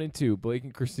put 1 and 2, Blake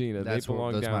and Christina. That's they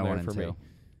belong that's down my there 1 and for me. 2.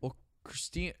 Well,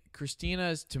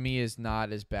 Christina to me is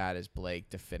not as bad as Blake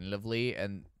definitively,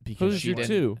 and because Who's she your didn't.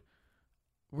 2?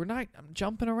 We're not. I'm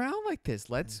jumping around like this.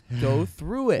 Let's go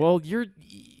through it. Well, you're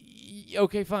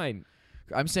okay. Fine.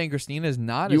 I'm saying Christina is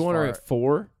not. You as want her far, at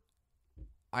 4?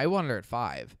 I want her at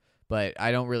 5, but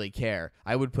I don't really care.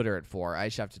 I would put her at 4. I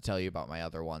just have to tell you about my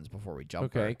other ones before we jump.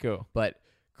 Okay, her. go. But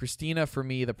Christina, for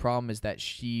me, the problem is that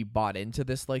she bought into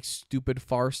this like stupid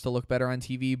farce to look better on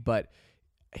TV, but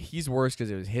he's worse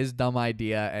because it was his dumb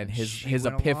idea and his She went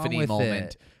along epiphany with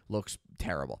moment it. looks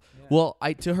terrible. Well,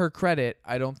 to her credit,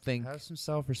 I don't think Have some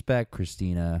self-respect,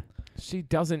 Christina. She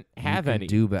doesn't You have can any.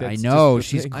 do, but I That's know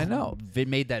just the she's. thing. I know.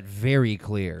 Made that very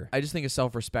clear. I just think a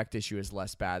self-respect issue is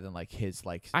less bad than like his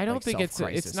I don't like think it's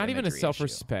self-crisis not even a imagery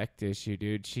self-respect issue,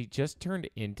 dude. She just turned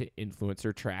into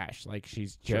influencer trash. Like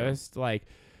she's just like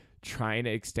trying to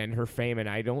extend her fame, and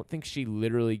I don't think she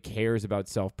literally cares about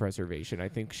self-preservation. I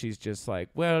think she's just like,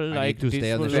 well, I like need to this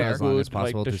stay on the was show as long as good, like,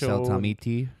 possible the to sell show- Tommy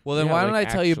tea. Well, then Yeah, why don't like,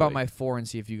 I tell you about actually. my 4 and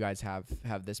see if you guys have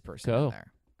this person Go. in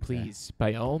there? Please,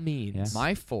 by all means. Yeah.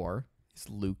 My 4 is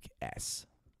Luke S.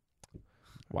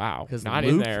 Wow, 'Cause not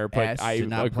in Luke there, but S. I did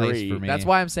not place agree. for me. That's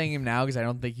why I'm saying him now because I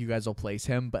don't think you guys will place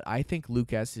him. But I think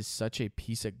Luke S is such a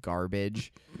piece of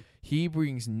garbage. He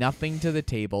brings nothing to the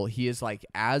table. He is like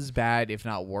as bad, if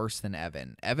not worse, than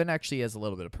Evan. Evan actually has a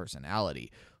little bit of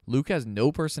personality. Luke has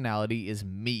no personality, is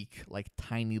meek, like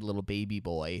tiny little baby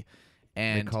boy,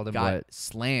 and called him got what?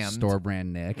 slammed. Store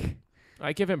brand Nick.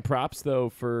 I give him props though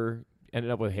for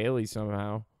ended up with Haley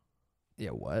somehow. Yeah,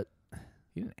 what?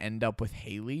 He didn't end up with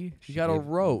Haley. She got a gave-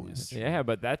 rose. Yeah,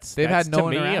 but that's They've that's had no to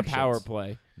me a interactions. power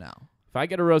play. No. If I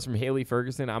get a rose from Haley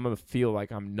Ferguson, I'm gonna feel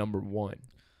like I'm number one.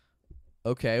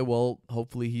 Okay, well,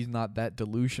 hopefully he's not that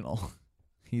delusional.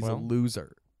 He's a Well.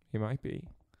 loser. He might be.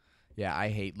 Yeah, I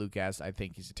hate Luke S. I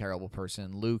think he's a terrible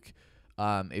person. Luke,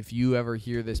 if you ever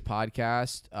hear this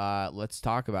podcast, let's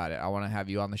talk about it. I want to have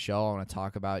you on the show. I want to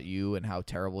talk about you and how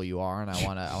terrible you are, and I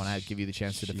want to give you the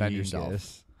chance to defend yourself.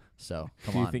 Jeez. So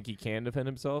come Do you on. think he can defend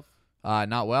himself?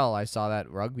 Not well. I saw that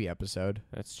rugby episode.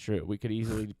 That's true. We could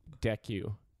easily deck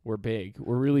you. We're big.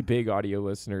 We're really big audio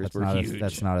listeners. That's We're not huge.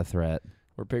 that's not a threat.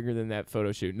 We're bigger than that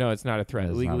photo shoot. No, it's not a threat.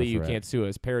 That is not a Legally, you threat. can't sue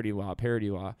us. Parody law. Parody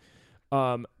law.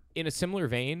 In a similar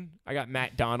vein, I got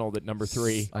Matt Donald at number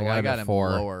 3. I got him 4.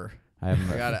 lower. I have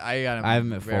him I got him. I have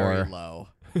him at very 4. low.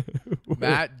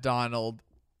 Matt Donald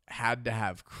had to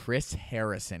have Chris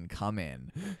Harrison come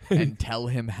in and tell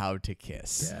him how to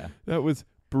kiss. Yeah. That was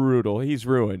brutal. He's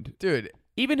ruined. Dude.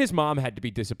 Even his mom had to be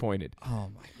disappointed. Oh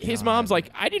my god. His mom's like,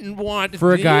 I didn't want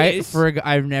For a guy, this."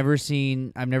 I've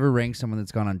never ranked someone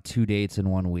that's gone on 2 dates in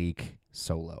 1 week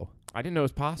solo. I didn't know it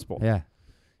was possible. Yeah.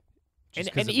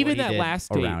 And even that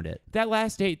last date, around it. that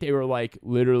last date, they were like,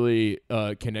 literally,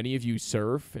 can any of you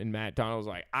surf? And Matt Donald was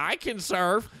like, I can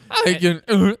surf. I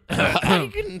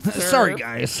can surf. Sorry,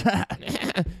 guys.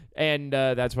 And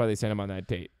that's why they sent him on that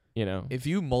date. You know, If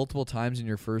you multiple times in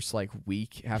your first like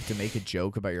week have to make a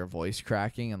joke about your voice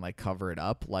cracking and like cover it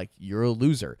up, like you're a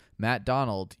loser. Matt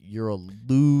Donald, you're a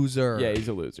loser. yeah, he's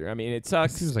a loser. I mean, it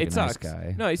sucks. Seems like it a nice sucks.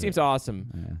 guy, No, he but- seems awesome,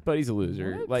 Yeah. but he's a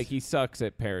loser. What? Like he sucks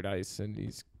at Paradise, and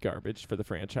he's garbage for the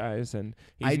franchise, and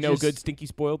he's I no just- good stinky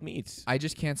spoiled meats. I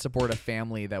just can't support a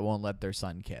family that won't let their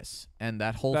son kiss, and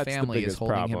that whole That's the family is biggest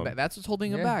holding him problem. back. That's what's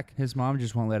holding him Yeah. back. His mom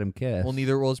just won't let him kiss. Well,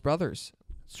 neither will his brothers.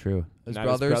 It's true. His Not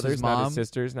brothers, his brothers, mom. not his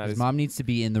sisters, not His his mom needs to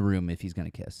be in the room if he's gonna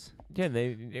kiss. Yeah,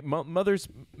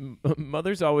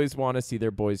 mothers always want to see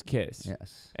their boys kiss.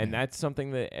 Yes. And that's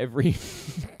something that every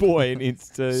boy needs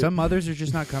to. Some mothers are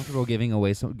just not comfortable giving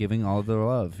all of their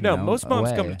love. you no, know, most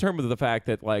moms away. come to terms with the fact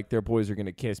that like their boys are going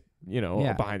to kiss,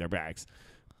 Yeah. behind their backs.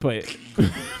 But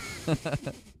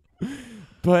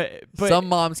but Some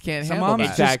moms can't Some handle moms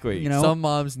that. Exactly. Just, you know, Some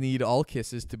moms need all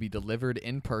kisses to be delivered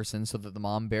in person so that the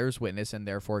mom bears witness and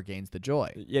therefore gains the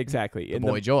joy. yeah, exactly. The And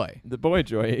boy joy. the boy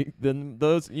joy. Then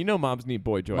those moms need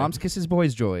boy joy. moms kisses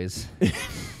boys joys.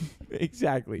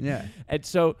 exactly. Yeah. And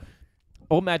so,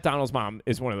 old Matt Donald's mom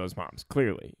is one of those moms.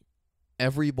 Clearly.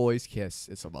 Every boy's kiss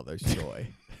is a mother's joy.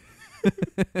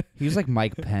 He was like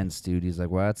Mike Pence, dude. He's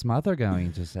like, what's mother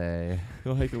going to say?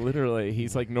 Like literally,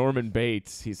 he's like Norman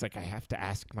Bates. He's like, I have to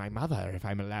ask my mother if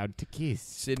I'm allowed to kiss.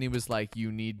 Sydney was like,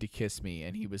 "You need to kiss me,"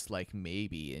 and he was like,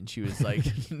 "Maybe," and she was like,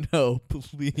 "No,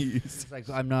 please, It's like,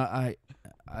 I'm not.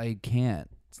 I can't.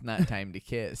 it's not time to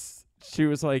kiss." She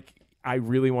was like, I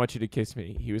really want you to kiss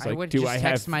me. He was I like, would do just I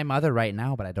text have my mother right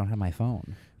now, but I don't have my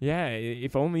phone. Yeah,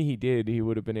 if only he did, he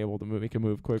would have been able to make a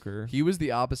move quicker. He was the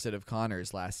opposite of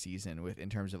Connors last season in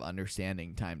terms of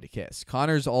understanding time to kiss.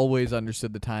 Connors always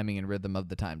understood the timing and rhythm of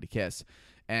the time to kiss,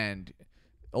 and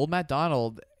old Matt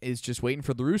Donald is just waiting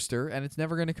for the rooster, and it's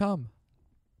never going to come.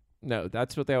 No,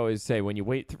 that's what they always say. When you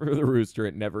wait through the rooster,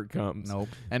 it never comes. Nope.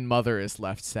 And mother is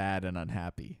left sad and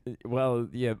unhappy. Well,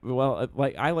 yeah. Well,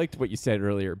 like I liked what you said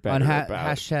earlier. Better about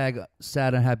Hashtag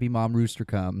sad unhappy mom rooster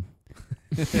come.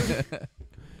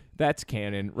 that's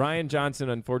canon. Ryan Johnson,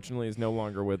 unfortunately, is no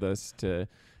longer with us to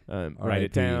write it R.I.P..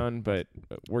 down, but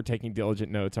we're taking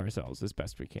diligent notes ourselves as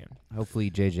best we can. Hopefully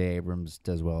J.J. Abrams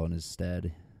does well in his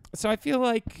stead. So I feel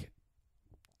like,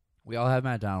 We all have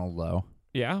Matt Donald low.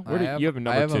 yeah, where do you have a I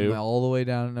number have 2? him all the way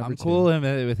down at number I'm 2. cool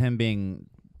with him being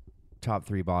top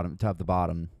the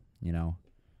bottom. You know,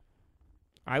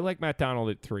 I like Matt Donald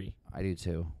at 3. I do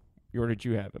too. Where did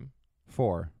you have him?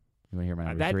 4. You want to hear my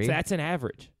number 3? That's an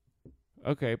average.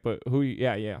 Okay, but who?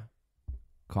 Yeah.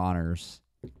 Connors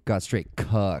got straight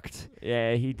cooked.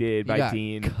 Yeah, he did He by got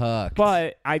Dean. cooked.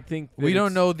 But I think that We don't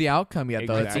it's- know the outcome yet,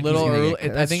 though. It's a Exactly. little He's gonna early. get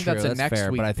cut. I think true. that's a next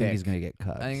fair, week but I think pick. he's going to get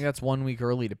cut. I think that's 1 week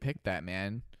early to pick that,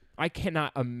 man. I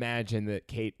cannot imagine that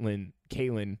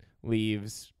Caitlyn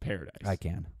leaves Paradise. I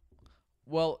can.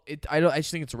 Well, I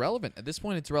just think it's relevant. At this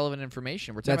point, it's relevant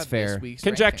information. We're talking That's about fair. this week's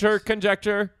Conjecture.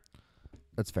 rankings.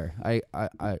 That's fair. I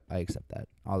accept that.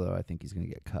 Although I think he's going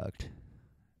to get cucked.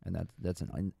 And that's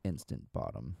an instant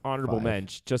bottom. Honorable 5.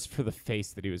 mention just for the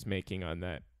face that he was making on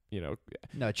that. No,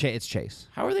 it's Chase.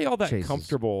 How are they all that Chase is-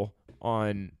 comfortable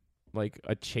on like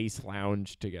a Chase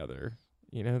lounge together?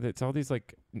 It's all these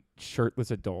like shirtless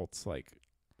adults like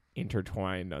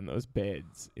intertwined on those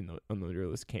beds on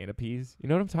those canopies. You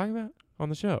know what I'm talking about on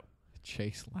the show?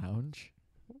 Chase Lounge.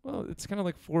 Well, it's kind of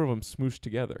like 4 of them smooshed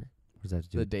together. What does that have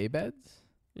to do? The day beds?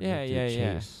 Yeah.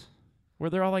 Chase? Where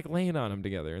they're all like laying on them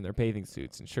together in their bathing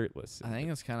suits and shirtless. I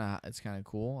think it's kind of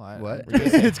cool. What?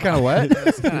 It's kind of what?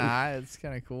 It's kind of hot. It's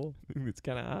kind of cool. It's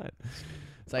kind of hot.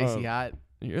 It's icy hot.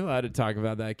 You're allowed to talk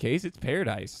about that case. It's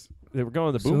Paradise. They were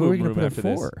going to the So boom who are boom you room going to after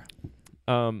put this.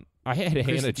 at 4? I had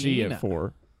Hannah G Christina. at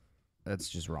 4. That's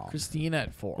just wrong. Christina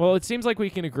at 4. Well, it seems like we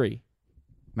can agree.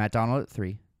 Matt Donald at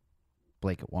 3.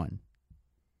 Blake at 1.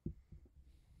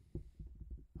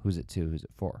 Who's at 2? Who's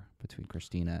at 4? Between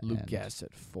Christina Luke and... Guess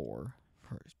at 4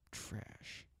 for his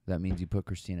trash. That means you put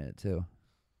Christina at 2.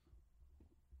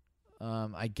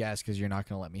 I guess because you're not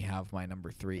going to let me have my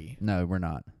number 3. No, we're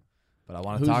not. But I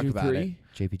want to Who's talk your about 3?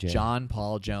 it. JPJ. John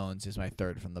Paul Jones is my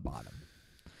 3rd from the bottom.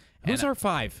 Who's And our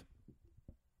 5?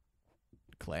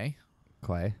 Clay?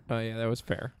 Clay. Oh, yeah, that was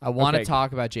fair. I want to Okay.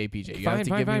 talk about JPJ. You have to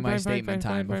give me my statement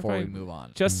time before we fine. move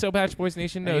on. Just so Batch Boys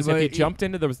Nation knows, Anybody- if you jumped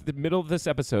into the middle of this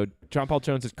episode, John Paul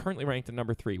Jones is currently ranked at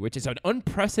number 3, which is an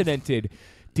unprecedented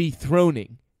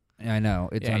dethroning. I know.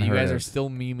 It's Yeah, unheard you guys of. are still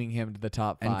memeing him to the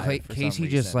top 5. And for Casey some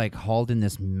just reason. like hauled in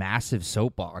this massive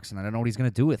soapbox, and I don't know what he's going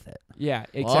to do with it. Yeah,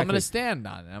 exactly. Well, I'm going to stand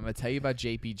on it. I'm going to tell you about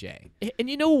JPJ. And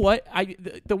you know what?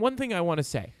 The one thing I want to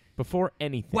say before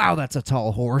anything. Wow, that's a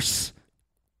tall horse.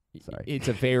 Sorry. It's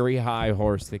a very high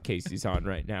horse that Casey's on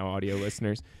right now, audio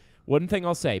listeners. One thing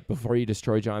I'll say before you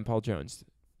destroy John Paul Jones,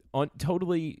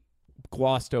 totally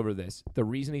glossed over this. The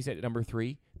reason he's at number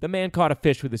 3, the man caught a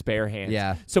fish with his bare hands.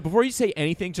 Yeah. So before you say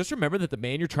anything, just remember that the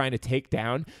man you're trying to take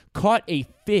down caught a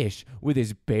fish with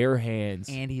his bare hands.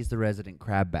 And he's the resident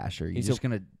crab basher. You're He's just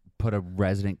going to put a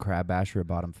resident crab basher at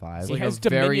bottom 5? he like has a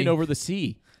dominion very- over the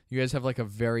sea. You guys have like a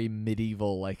very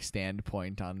medieval like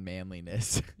standpoint on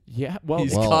manliness. Yeah, well,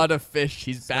 He's well, caught a fish.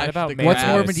 He's not bashed about the man. What's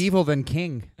more crabs. medieval than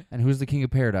king? And who's the king of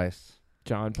paradise?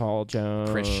 John Paul Jones.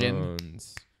 Christian.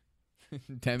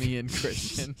 Demi and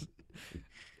Christian.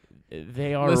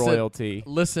 They are Listen- royalty.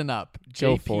 Listen up.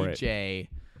 Go for it. JPJ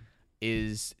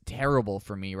is terrible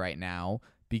for me right now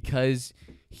because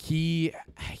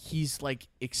he's like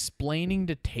explaining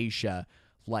to Tasha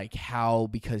like how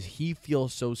because he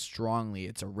feels so strongly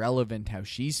it's irrelevant how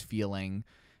she's feeling,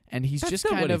 and he's That's just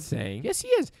not kind what of he's saying. Yes, he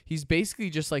is. He's basically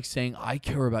just like saying I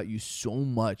care about you so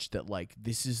much that like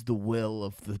this is the will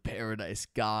of the paradise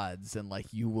gods and like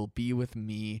you will be with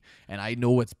me and I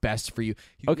know what's best for you.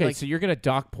 Okay, like, so you're going to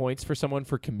dock points for someone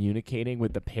for communicating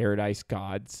with the paradise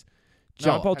gods?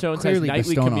 John No, Paul Jones has clearly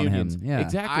nightly bestowed on him, communions. yeah.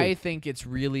 Exactly. I think it's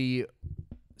really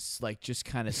like just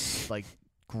kind of like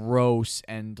gross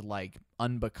and like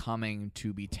unbecoming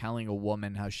to be telling a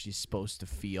woman how she's supposed to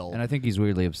feel. And I think he's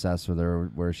weirdly obsessed with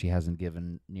her where she hasn't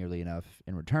given nearly enough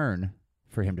in return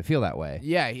for him to feel that way.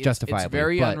 yeah, it's justifiably,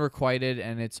 very but- unrequited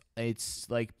and it's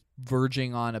like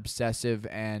verging on obsessive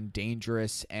and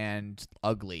dangerous and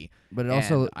ugly. But it And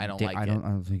also I don't like I it.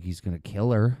 don't think he's going to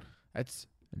kill her. That's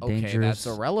okay. Dangerous.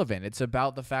 That's irrelevant. It's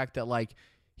about the fact that like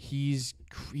he's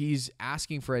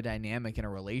asking for a dynamic in a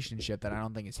relationship that I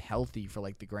don't think is healthy for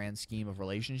like the grand scheme of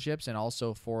relationships and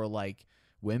also for like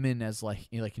women as like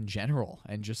like in general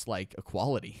and just like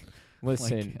equality.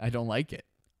 Listen, Like, I don't like it.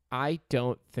 I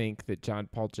don't think that John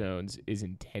Paul Jones is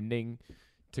intending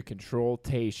to control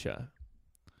Tasha.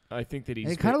 I think that he's.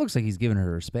 It kind of looks like he's giving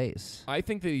her space. I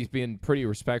think that he's been pretty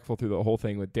respectful through the whole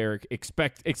thing with Derek,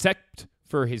 except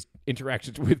for his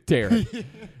interactions with Derek,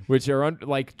 which are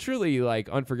truly like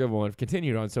unforgivable and have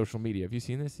continued on social media. Have you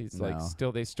seen this? He's like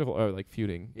No. they still are like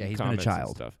feuding. Yeah, in he's been a comments and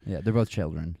child. stuff. Yeah, they're both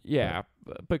children. Yeah,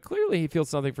 but clearly he feels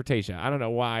something for Tasha. I don't know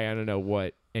why. I don't know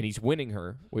what. And he's winning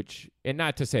her, and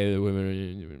not to say that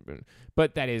women,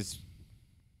 but that is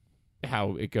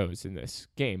how it goes in this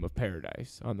game of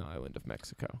paradise on the island of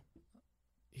Mexico.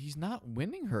 He's not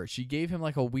winning her. She gave him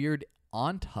like a weird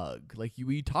aunt hug. Like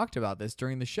we talked about this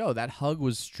during the show. That hug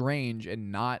was strange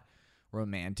and not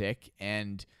romantic,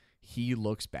 and he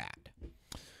looks bad.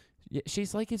 Yeah,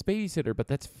 she's like his babysitter, but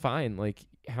that's fine. Like,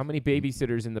 how many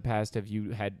babysitters in the past have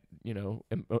you had,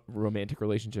 romantic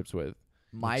relationships with?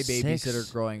 My 6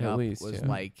 babysitter growing at up least, was yeah.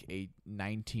 like a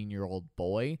 19-year-old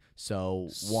boy, so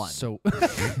 1. So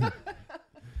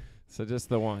So just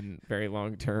the one very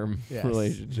long-term Yes.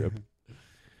 relationship.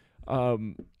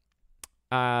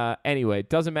 Anyway,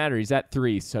 doesn't matter. He's at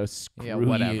 3, so screw Yeah,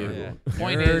 whatever. you. Yeah.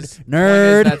 Point Nerd. is,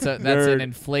 Nerd. that's an Nerd.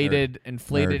 inflated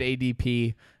Nerd.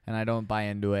 ADP, and I don't buy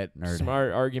into it. Nerd.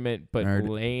 Smart argument, but Nerd.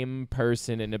 lame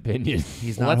person and opinion.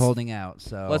 He's Well, not let's- holding out.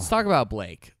 So Let's talk about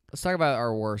Blake. Let's talk about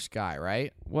our worst guy,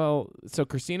 right? Well, so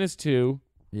Christina's 2,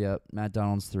 Yep, Matt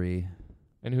Donald's 3.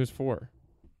 and who's 4?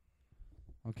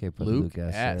 Okay, put Luke Luke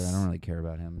S. S. there. I don't really care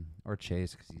about him or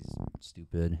Chase because he's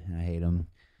stupid and I hate him.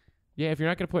 Yeah, if you're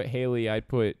not going to put Haley, I'd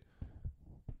put...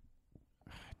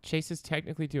 Chase is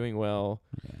technically doing well.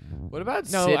 Yeah. What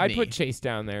about No, Sydney? I'd put Chase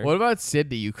down there. What about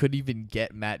Sydney? You couldn't even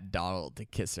get Matt Donald to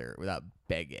kiss her without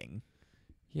begging.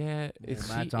 Yeah, is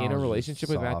Matt she in Donald's a just relationship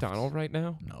with Matt soft. Donald right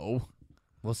now? No.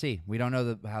 We'll see. We don't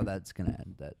know how that's gonna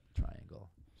end. That triangle.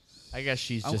 I guess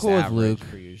she's I'm just cool with average Luke.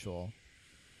 per usual.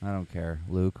 I don't care.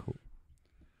 Luke.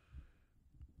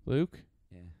 Luke?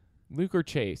 Yeah. Luke or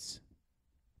Chase?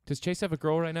 Does Chase have a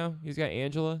girl right now? He's got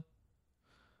Angela.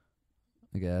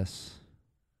 I guess.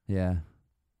 Yeah.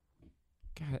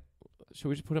 God, should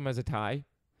we just put him as a tie?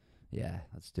 Yeah.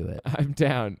 Let's do it. I'm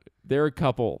down. They're a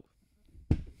couple.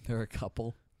 They're a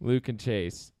couple Luke and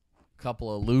Chase. of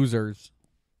losers.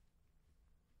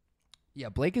 Yeah.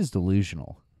 Blake is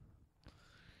delusional.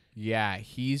 Yeah,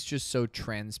 he's just so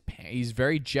transparent. He's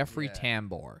very Jeffrey Yeah.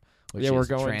 Tambor, which Yeah, we're is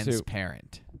going to-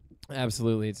 transparent.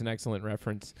 Absolutely. It's an excellent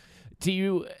reference. Do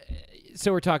you...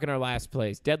 So we're talking our last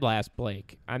place. Dead last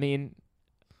Blake. I mean,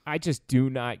 I just do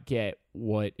not get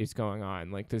what is going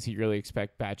on. Like, does he really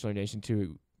expect Bachelor Nation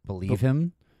to... Believe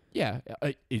him? Yeah,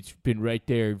 it's been right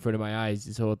there in front of my eyes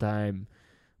this whole time.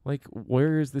 Like,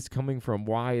 where is this coming from?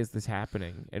 Why is this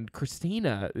happening? And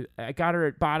Christina, I got her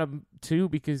at bottom 2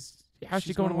 because how's she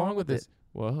She's going going along along with with this?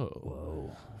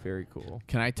 Whoa. Very cool.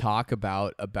 Can I talk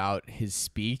about his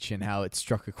speech and how it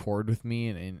struck a chord with me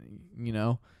and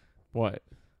What?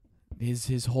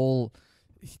 his whole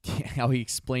how he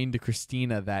explained to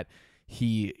Christina that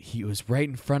he was right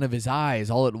in front of his eyes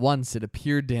all at once. It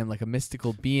appeared to him like a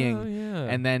mystical being. Oh, yeah.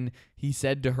 And then he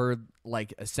said to her,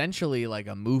 like, essentially like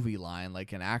a movie line,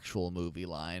 like an actual movie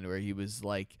line, where he was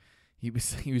like, he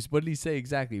was, what did he say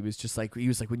exactly? He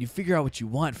was like, when you figure out what you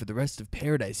want for the rest of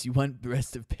paradise, you want the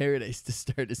rest of paradise to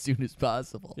start as soon as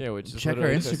possible. Yeah, which is Check our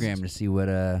literally Instagram to see what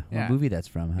Yeah. movie that's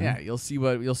from. Huh? Yeah, you'll see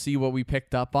what we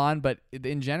picked up on, but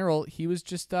in general, he was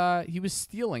just he was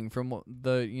stealing from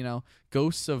the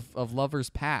ghosts of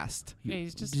lovers past. Yeah,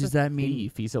 he's just Does a that mean-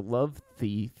 thief. He's a love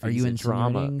thief. Are He's you a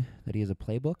drama? insinuating that he has a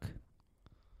playbook?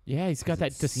 Yeah, he's got that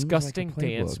 'Cause it seems disgusting like a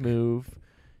dance playbook. move.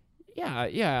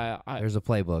 Yeah. There's a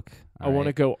playbook. I want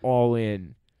to go all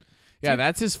in. Yeah,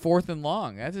 that's his 4th and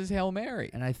long. That's his Hail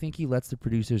Mary. And I think he lets the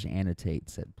producers annotate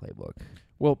said playbook.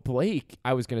 Well, Blake,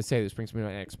 I was going to say, this brings me to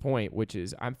my next point, which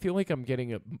is I feel like I'm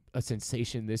getting a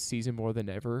sensation this season more than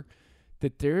ever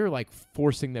that they're like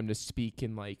forcing them to speak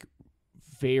in like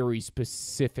very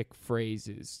specific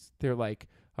phrases. They're like,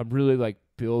 I'm really like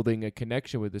building a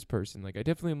connection with this person. Like, I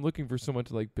definitely am looking for someone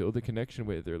to like build a connection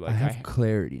with. Or like, I have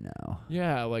clarity now.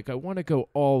 yeah, like I want to go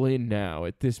all in now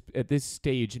at this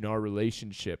stage in our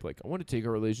relationship. Like, I want to take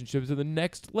our relationship to the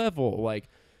next level. Like,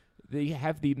 they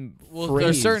have the Well,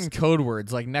 there's certain code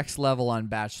words like next level on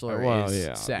Bachelor Well, is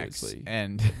yeah, sex, obviously.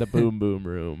 and the boom boom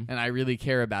room. and I really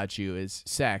care about you is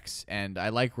sex, and I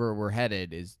like where we're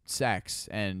headed is sex,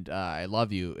 and I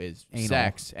love you is Anal.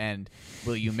 sex, and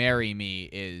will you marry me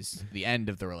is the end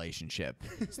of the relationship.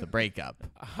 It's the breakup.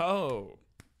 Oh,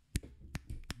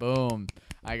 Boom.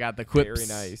 I got the quips. very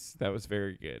nice. That was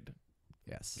very good.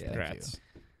 Yes. Yeah. thank you. Congrats.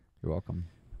 You're welcome.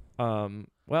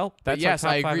 Well, But that's yes, our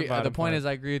top I five agree. and bottom The point five. is,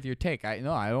 I agree with your take. I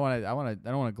don't want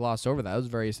to gloss over that. That was a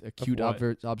very acute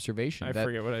what? observation. I that,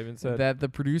 forget what I even said. that the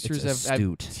producers It's have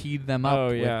astute. teed them up Oh,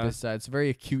 with yeah. this. It's a very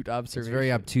acute It's a observation.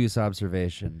 very obtuse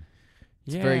observation.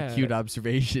 It's a very cute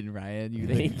observation, Ryan. You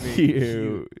Thank think very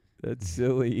you. That's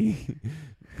silly.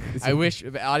 I wish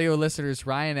audio listeners,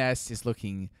 Ryan S is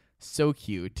looking so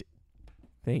cute.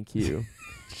 Thank you.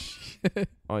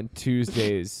 On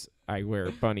Tuesdays, I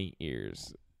wear bunny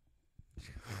ears.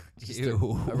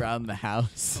 Around the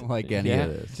house. Don't like any Yeah.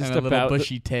 of this. Just and a little about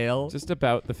bushy tail. Just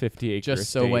about the 50-acre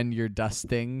Just so estate. when you're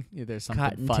dusting, there's something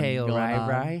fun Cottontail, going rye on.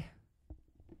 rye.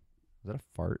 Is that a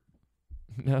fart?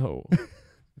 No.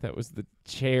 That was the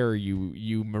chair,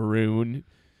 you maroon.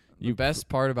 The best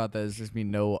part about that is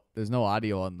there's no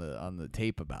audio on the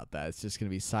tape about that. It's just gonna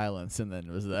be silence, and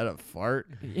then was that a fart?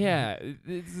 Yeah,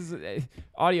 this is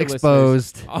audio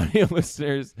Exposed. listeners. Audio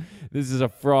listeners, this is a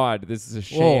fraud. This is a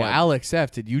sham. Whoa, Alex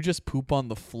F, did you just poop on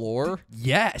the floor?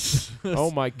 Yes. Oh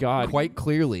my God, Quite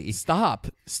clearly. Stop!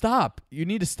 You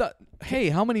need to stop. Hey,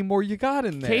 how many more you got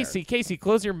in there? Casey,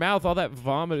 close your mouth. All that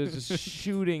vomit is just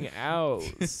shooting out.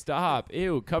 Stop.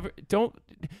 Ew. Don't.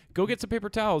 Go get some paper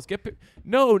towels.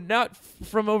 No, not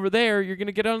from over there. You're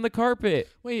gonna get on the carpet.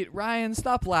 Wait, Ryan,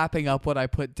 stop lapping up what I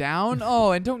put down.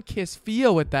 Oh, and don't kiss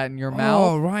Fia with that in your Oh,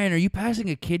 mouth. Ryan, are you passing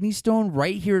a kidney stone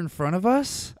right here in front of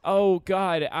us? Oh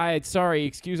God. Sorry.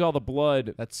 Excuse all the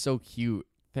blood. That's so cute.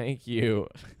 Thank you.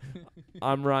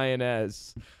 I'm Ryan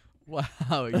S.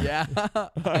 Wow, yeah.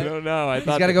 I don't know. I He's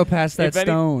thought got to go past that if any-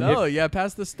 stone. No, yeah,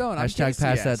 pass the stone. I'm Hashtag KCS.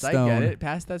 pass that I stone. get it.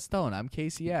 Pass that stone. I'm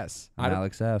KCS. I'm I don't-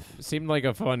 Alex F. seemed like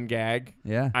a fun gag.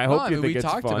 Yeah. I hope No, you think we it's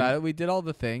talked fun. about it. We did all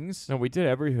the things. No, we did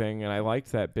everything, and I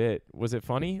liked that bit. Was it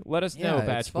funny? Let us know, Yeah,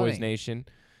 Batch it's Boys funny. Nation.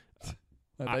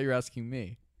 I thought you were asking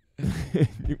me.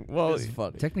 Well, It's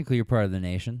funny. Technically, you're part of the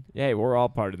nation. yeah, we're all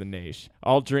part of the nation.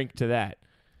 I'll drink to that.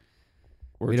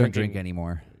 We don't drink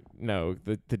anymore. No,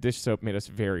 the dish soap made us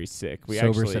very sick. We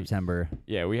Sober actually, September.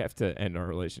 yeah, we have to end our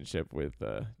relationship with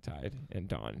Tide and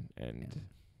Dawn, and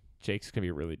Jake's gonna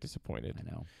be really disappointed. I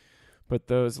know. But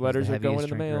those letters He's are going in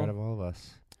the heaviest drinker mail. out of all of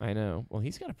us. I know. Well,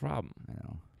 he's got a problem. I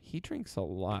know. He drinks a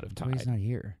lot of That's why he's Tide. not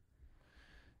here.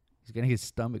 He's getting his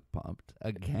stomach pumped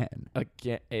again.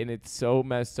 Again, and it's so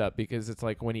messed up because it's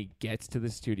like when he gets to the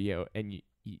studio and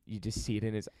you just see it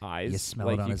in his eyes. You smell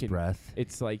like it on you his can- breath.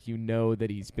 It's like you know that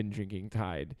he's been drinking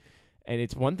Tide. And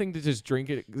it's one thing to just drink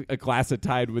a glass of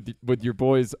Tide with your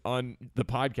boys on the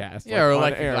podcast. Yeah, or on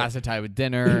like air. a glass of Tide with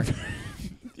dinner.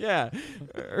 Yeah.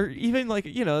 Or even like, a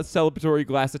celebratory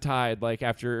glass of Tide, like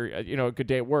after, a good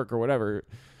day at work or whatever.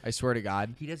 I swear to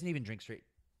God. He doesn't even drink straight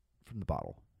from the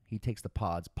bottle. He takes the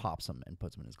pods, pops them, and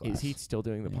puts them in his glass. Is he still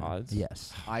doing the Yeah. pods?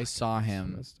 Yes. I saw So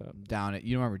him messed up. down at,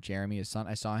 you remember Jeremy, his son?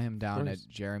 I saw him down course. at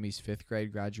Jeremy's 5th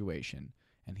grade graduation,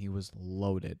 and he was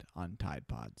loaded on Tide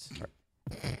Pods.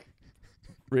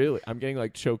 Really? I'm getting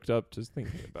like choked up just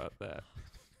thinking about that.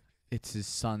 It's his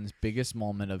son's biggest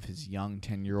moment of his young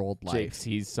 10-year-old life. Jake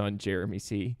C's son, Jeremy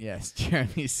C. Yes,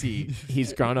 Jeremy C.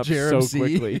 He's gone up Jeremy so C.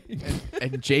 quickly.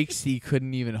 And Jake C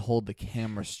couldn't even hold the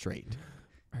camera straight.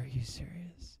 Are you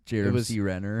serious? Jeremy was- C.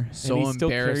 Renner. So and he still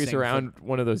embarrassing. carries around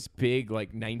one of those big, like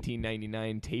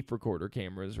 1999 tape recorder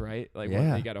cameras, right? Like one Yeah.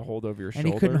 that you got to hold over your And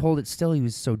shoulder. he couldn't hold it still. He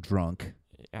was so drunk.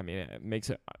 I mean, it makes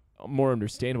it more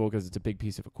understandable because it's a big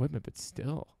piece of equipment, but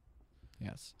still,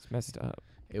 Yes. it's messed up.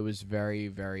 It was very,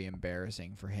 very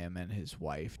embarrassing for him and his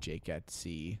wife, Jake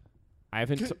C. I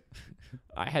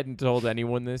hadn't told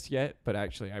anyone this yet, but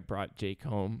actually I brought Jake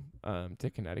home to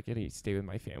Connecticut. He stayed with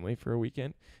my family for a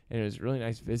weekend, and it was a really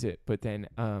nice visit. But then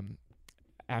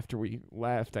after we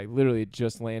left, I literally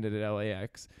just landed at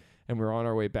LAX, and we're on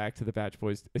our way back to the Batch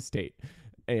Boys estate.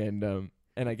 And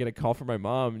I get a call from my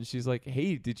mom, and she's like,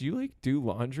 "Hey, did you like do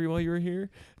laundry while you were here?"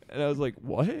 And I was like,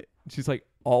 "What?" And she's like,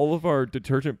 "All of our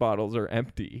detergent bottles are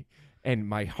empty." And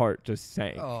my heart just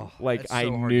sank. Oh, like that's I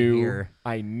so hard to knew hear.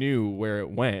 where it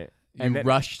went. You And then-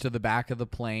 rushed to the back of the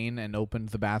plane and opened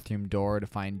the bathroom door to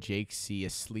find Jake C.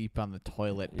 asleep on the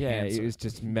toilet. Yeah, pants, it was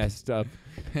just messed up.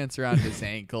 pants around his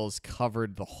ankles,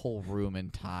 covered the whole room in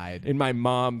Tide. In my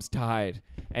mom's Tide.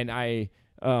 And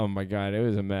oh my God, it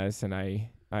was a mess. And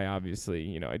I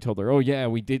obviously, I told her, oh yeah,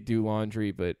 we did do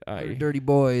laundry, but We're dirty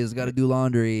boys. Got to do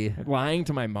laundry. lying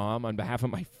to my mom on behalf of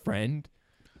my friend.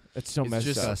 That's so It's messed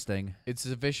just up. Disgusting. It's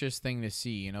a vicious thing to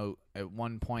see. At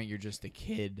one point you're just a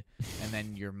kid, and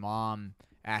then your mom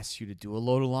asks you to do a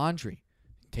load of laundry,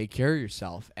 take care of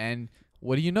yourself, and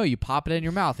what do you know? You pop it in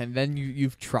your mouth, and then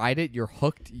you've tried it. You're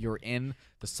hooked. You're in.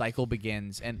 The cycle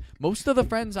begins. And most of the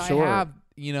friends I Sure. have,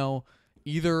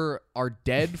 either are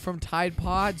dead from Tide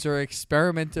Pods or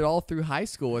experimented all through high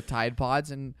school with Tide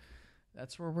Pods, and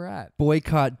that's where we're at.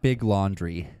 Boycott big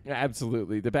laundry.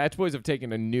 Absolutely. The Batch Boys have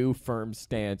taken a new firm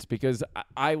stance because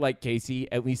I like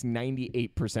Casey, at least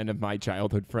 98% of my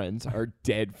childhood friends are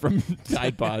dead from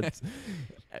Tide Pods.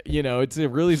 It's a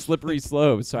really slippery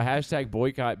slope. So hashtag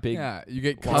boycott big. Yeah, you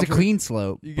get It's a covered. clean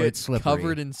slope, You but get it's slippery.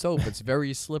 covered in soap. It's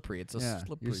very slippery. It's a Yeah,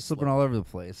 slippery you're slipping slope. all over the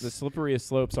place. The slipperiest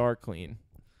slopes are clean.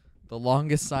 The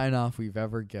longest sign off we've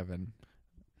ever given.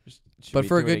 Should But we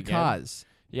for a do it good again? cause.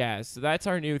 Yeah, so that's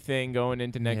our new thing going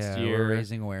into next Yeah, year. we're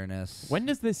raising awareness. When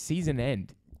does this season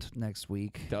end? Next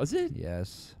week. Does it?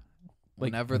 Yes.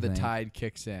 Like, Whenever I the think. tide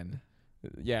kicks in.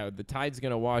 Yeah, the tide's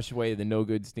gonna wash away the no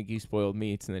good, stinky, spoiled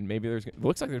meats, and then maybe looks like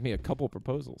there's gonna be a couple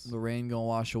proposals. The rain gonna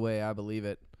wash away. I believe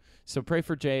it. So pray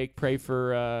for Jake. Pray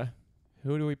for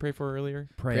who do we pray for earlier?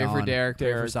 Pray for on. Derek.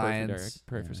 Pray for Derek, science.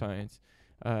 Pray for science.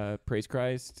 Praise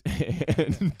Christ,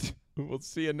 and we'll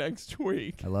see you next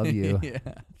week. I love you. Yeah.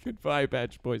 Goodbye,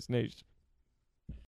 Batch Boys Nation.